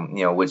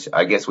 which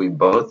I guess we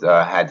both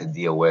had to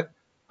deal with.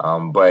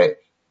 But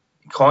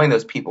calling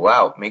those people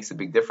out makes a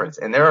big difference.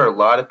 And there are a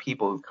lot of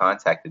people who've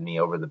contacted me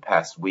over the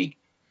past week.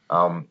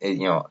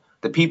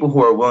 The people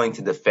who are willing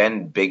to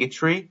defend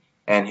bigotry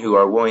and who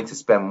are willing to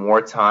spend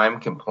more time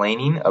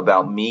complaining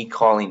about me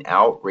calling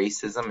out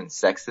racism and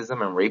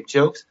sexism and rape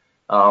jokes,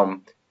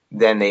 then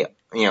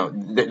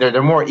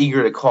they're more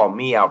eager to call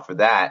me out for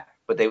that,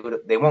 but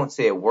they won't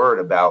say a word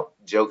about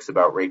jokes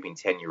about raping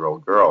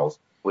 10-year-old girls,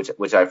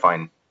 which I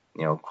find,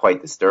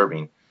 quite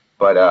disturbing.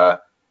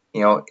 But,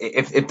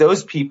 if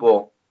those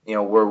people,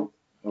 were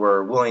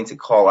willing to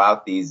call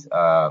out these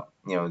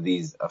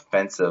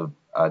offensive,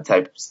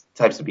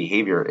 types of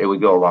behavior, it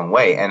would go a long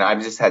way. And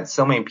I've just had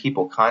so many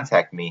people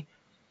contact me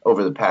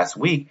over the past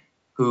week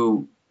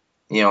who,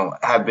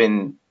 have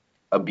been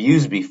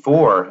abused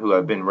before, who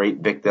have been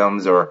rape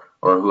victims or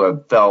who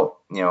have felt,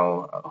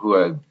 who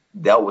have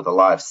dealt with a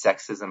lot of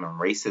sexism and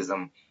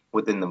racism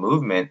within the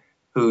movement,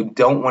 who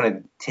don't want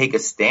to take a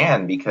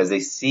stand because they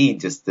see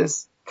just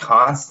this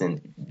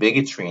constant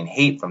bigotry and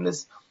hate from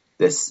this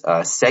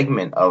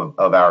segment of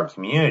our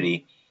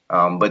community.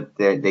 But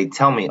they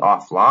tell me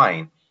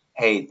offline,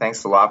 hey,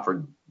 thanks a lot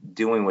for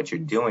doing what you're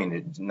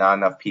doing. Not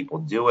enough people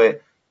do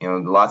it.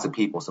 Lots of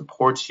people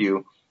support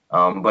you.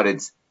 But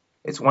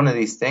it's one of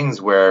these things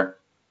where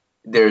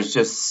there's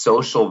just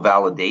social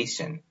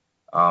validation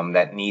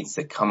that needs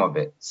to come of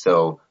it.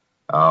 So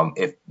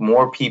if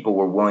more people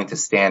were willing to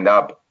stand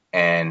up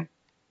and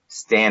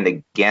stand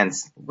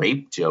against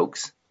rape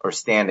jokes or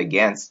stand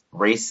against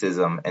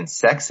racism and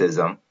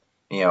sexism,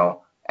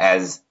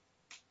 as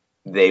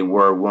they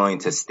were willing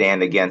to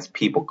stand against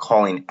people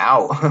calling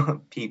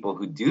out people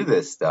who do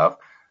this stuff,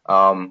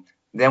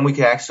 then we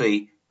could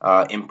actually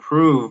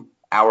improve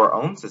our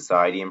own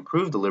society,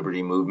 improve the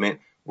liberty movement,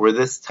 where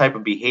this type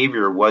of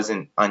behavior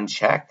wasn't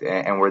unchecked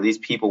and where these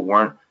people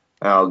weren't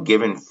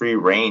given free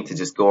rein to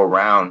just go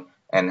around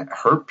and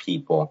hurt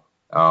people.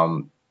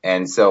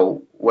 And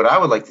so what I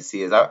would like to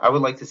see is I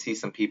would like to see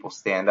some people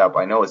stand up.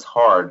 I know it's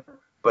hard,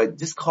 but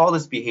just call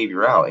this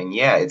behavior out. And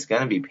yeah, it's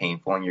going to be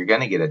painful and you're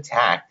going to get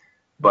attacked.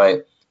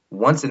 But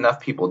once enough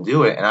people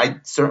do it, and I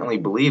certainly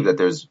believe that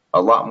there's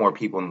a lot more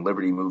people in the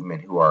liberty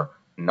movement who are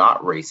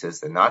not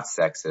racist and not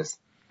sexist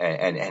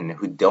and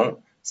who don't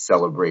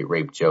celebrate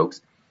rape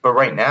jokes. But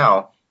right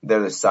now,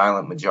 they're the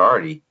silent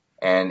majority.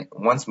 And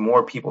once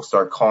more people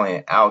start calling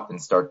it out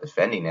and start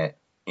defending it,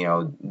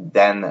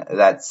 then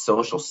that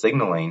social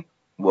signaling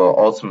will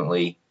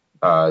ultimately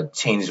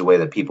change the way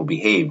that people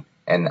behave.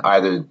 And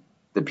either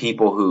the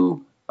people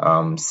who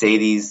say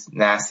these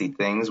nasty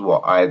things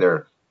will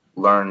either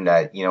learn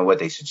that,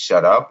 they should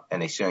shut up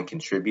and they shouldn't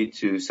contribute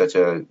to such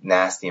a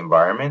nasty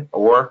environment,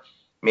 or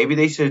maybe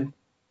they should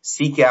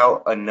seek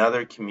out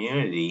another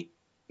community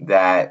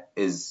that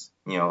is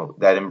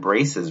that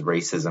embraces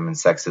racism and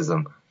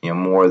sexism,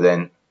 more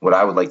than what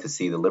I would like to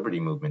see the liberty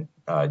movement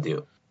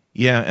do.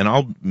 Yeah, and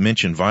I'll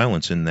mention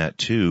violence in that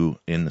too,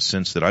 in the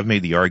sense that I've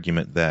made the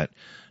argument that,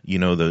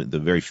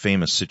 the very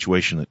famous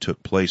situation that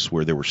took place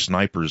where there were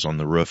snipers on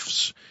the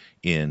roofs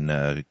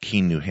in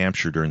Keene, New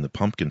Hampshire during the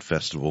Pumpkin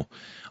Festival.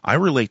 I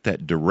relate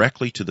that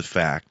directly to the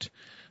fact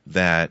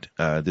that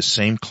this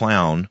same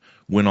clown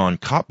went on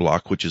Cop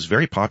Block, which is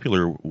very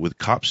popular with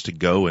cops to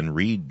go and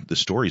read the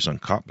stories on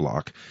Cop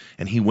Block,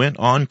 and he went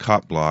on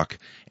Cop Block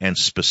and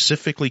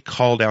specifically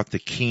called out the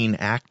Keene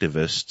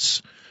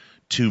activists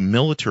to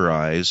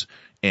militarize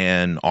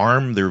and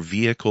arm their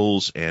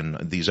vehicles and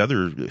these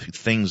other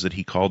things that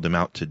he called them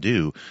out to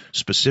do,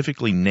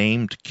 specifically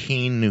named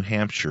Keene, New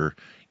Hampshire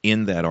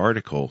in that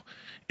article.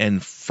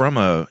 And from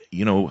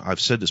I've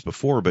said this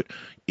before, but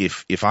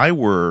if I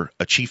were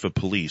a chief of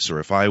police or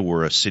if I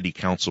were a city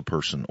council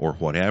person or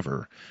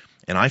whatever,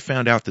 and I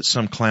found out that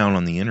some clown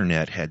on the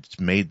internet had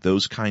made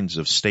those kinds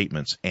of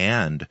statements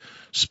and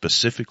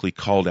specifically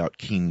called out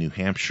Keene, New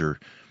Hampshire,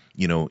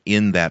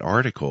 in that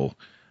article,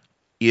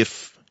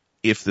 if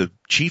the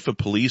chief of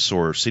police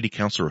or city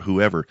council or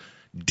whoever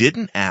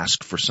didn't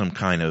ask for some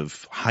kind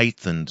of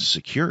heightened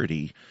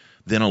security,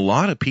 then a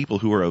lot of people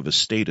who are of a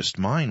statist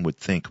mind would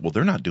think, well,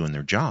 they're not doing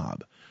their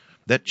job.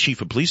 That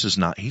chief of police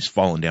he's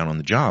fallen down on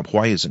the job.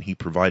 Why isn't he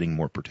providing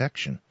more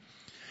protection?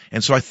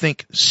 And so I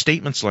think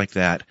statements like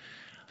that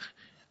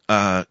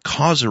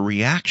cause a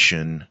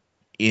reaction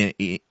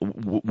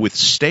with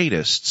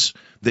statists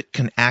that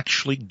can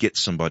actually get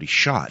somebody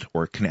shot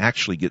or can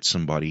actually get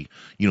somebody,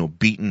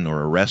 beaten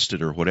or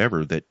arrested or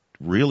whatever that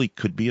really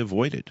could be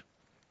avoided.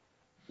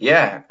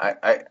 Yeah,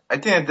 I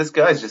think that this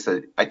guy's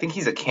I think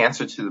he's a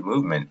cancer to the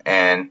movement,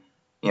 and,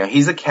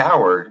 he's a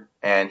coward,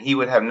 and he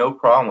would have no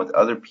problem with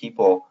other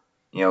people,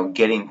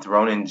 getting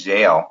thrown in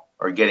jail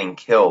or getting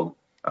killed,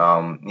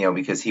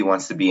 because he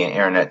wants to be an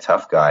internet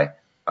tough guy.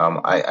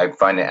 I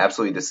find it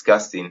absolutely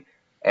disgusting.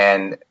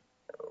 And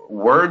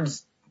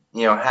words,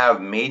 have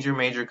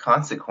major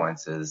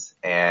consequences.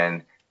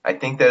 And I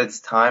think that it's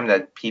time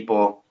that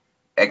people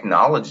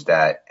acknowledge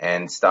that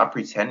and stop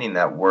pretending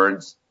that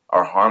words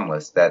are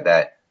harmless,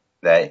 that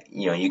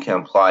you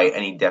can apply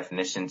any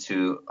definition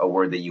to a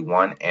word that you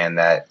want, and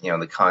that,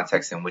 the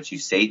context in which you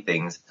say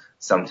things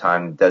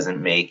sometimes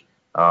doesn't make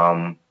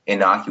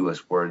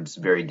innocuous words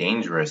very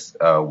dangerous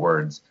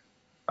words.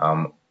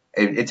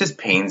 It just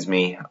pains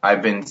me.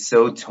 I've been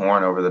so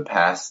torn over the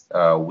past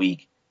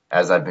week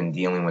as I've been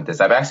dealing with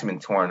this. I've actually been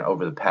torn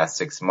over the past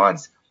 6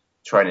 months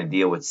trying to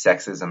deal with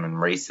sexism and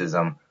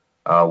racism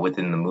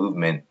within the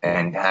movement,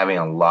 and having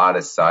a lot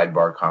of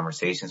sidebar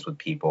conversations with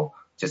people,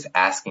 just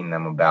asking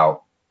them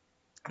about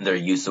their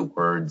use of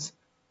words.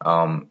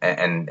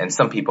 And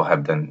some people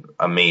have done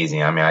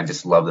amazing. I mean, I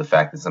just love the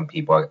fact that some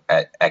people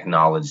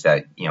acknowledge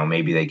that,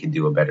 maybe they could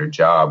do a better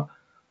job.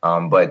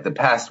 But the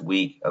past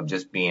week of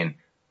just being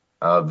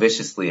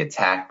viciously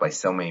attacked by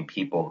so many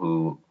people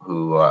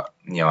who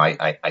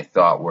I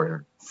thought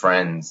were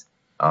friends,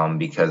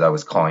 because I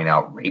was calling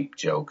out rape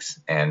jokes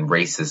and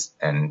racist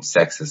and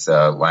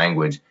sexist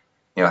language,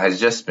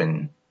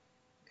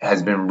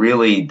 has been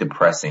really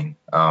depressing.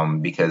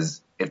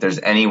 Because if there's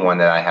anyone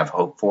that I have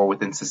hope for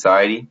within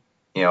society,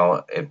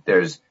 if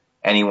there's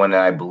anyone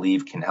that I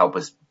believe can help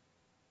us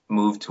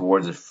move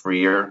towards a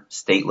freer,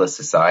 stateless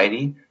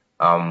society,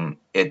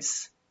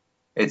 it's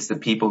the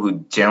people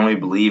who generally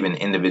believe in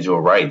individual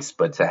rights.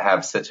 But to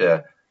have such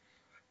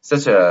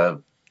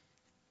a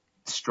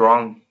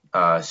strong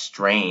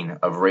strain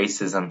of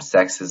racism,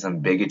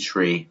 sexism,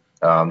 bigotry,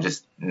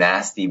 just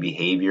nasty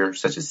behavior,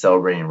 such as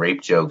celebrating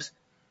rape jokes,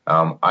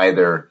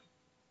 either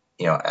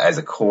as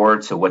a core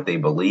to what they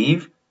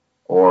believe,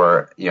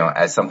 or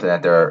as something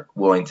that they're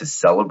willing to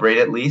celebrate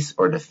at least,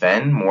 or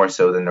defend more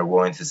so than they're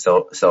willing to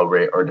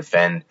celebrate or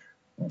defend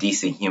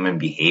decent human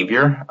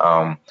behavior,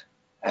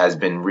 has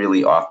been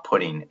really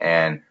off-putting.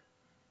 And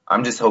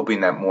I'm just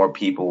hoping that more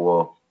people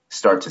will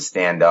start to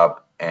stand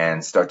up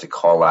and start to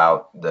call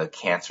out the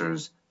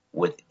cancers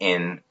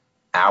within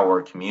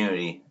our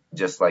community,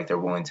 just like they're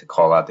willing to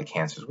call out the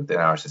cancers within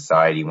our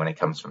society when it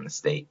comes from the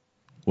state.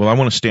 Well, I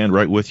want to stand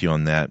right with you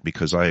on that,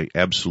 because I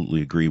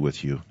absolutely agree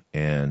with you.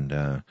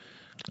 And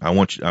I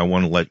want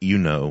to let you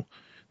know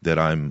that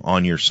I'm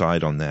on your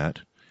side on that.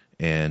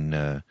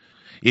 And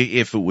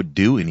if it would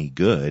do any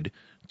good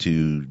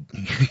to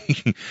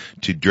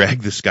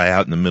drag this guy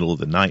out in the middle of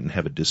the night and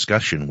have a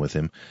discussion with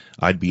him,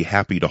 I'd be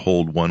happy to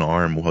hold one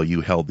arm while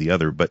you held the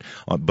other. But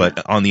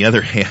on the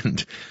other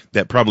hand,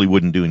 that probably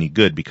wouldn't do any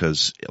good,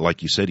 because,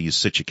 like you said, he's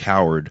such a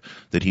coward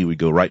that he would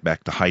go right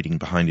back to hiding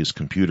behind his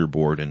computer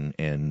board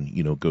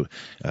and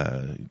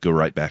go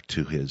right back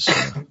to his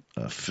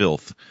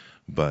filth.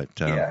 But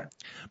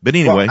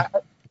anyway,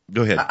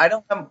 go ahead. I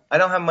don't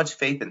have much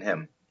faith in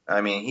him.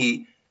 I mean,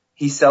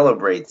 he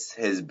celebrates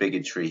his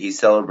bigotry. He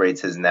celebrates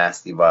his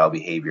nasty, vile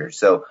behavior.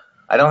 So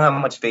I don't have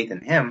much faith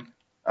in him.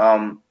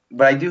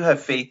 But I do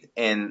have faith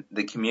in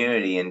the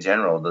community in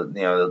general.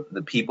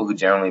 The people who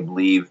generally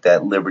believe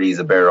that liberty is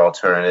a better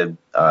alternative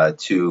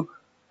to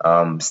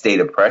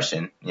state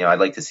oppression. I'd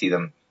like to see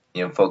them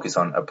focus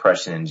on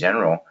oppression in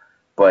general.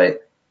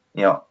 But,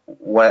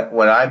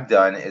 what I've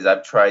done is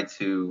I've tried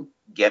to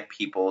get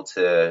people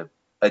to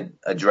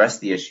address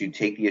the issue,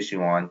 take the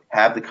issue on,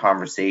 have the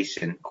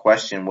conversation,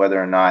 question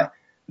whether or not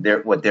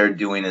what they're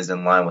doing is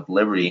in line with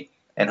liberty,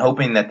 and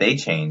hoping that they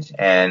change.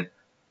 And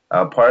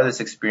part of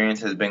this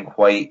experience has been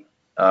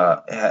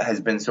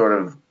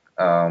sort of,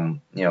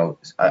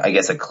 I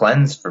guess a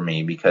cleanse for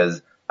me,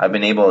 because I've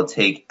been able to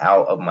take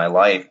out of my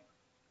life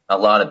a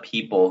lot of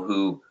people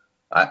who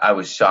I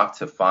was shocked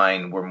to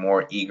find were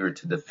more eager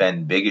to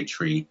defend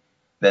bigotry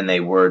than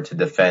they were to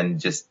defend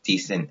just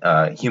decent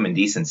human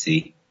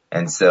decency.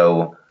 And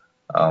so,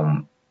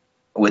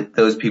 with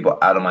those people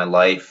out of my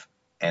life,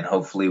 and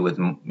hopefully with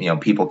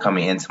people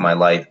coming into my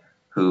life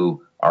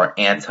who are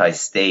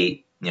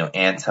anti-state,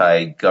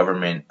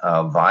 anti-government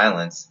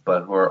violence,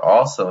 but who are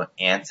also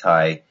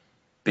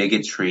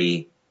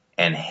anti-bigotry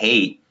and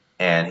hate,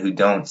 and who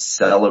don't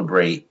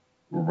celebrate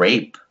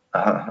rape.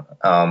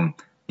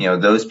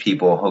 Those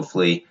people,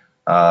 hopefully,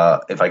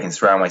 if I can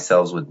surround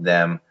myself with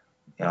them,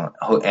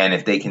 and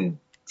if they can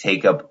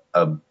take up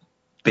a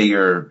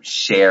bigger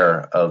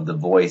share of the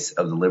voice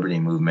of the liberty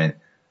movement,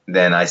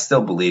 then I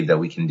still believe that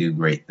we can do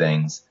great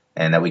things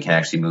and that we can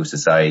actually move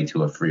society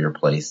to a freer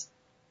place.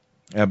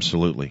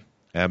 Absolutely.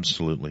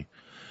 Absolutely.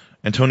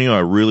 Antonio, I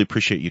really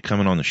appreciate you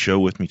coming on the show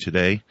with me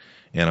today,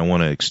 and I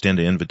want to extend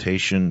an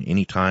invitation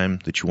anytime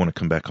that you want to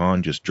come back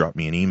on. Just drop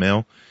me an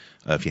email.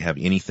 If you have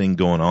anything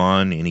going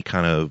on, any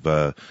kind of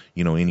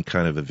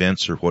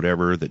events or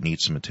whatever that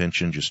needs some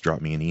attention, just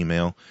drop me an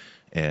email,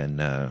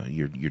 and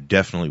you're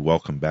definitely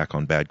welcome back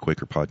on Bad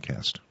Quaker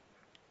Podcast.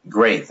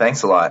 Great.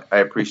 Thanks a lot. I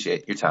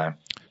appreciate your time.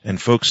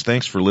 And folks,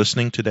 thanks for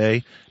listening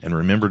today, and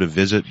remember to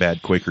visit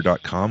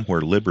badquaker.com,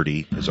 where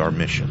liberty is our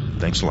mission.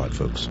 Thanks a lot,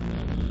 folks.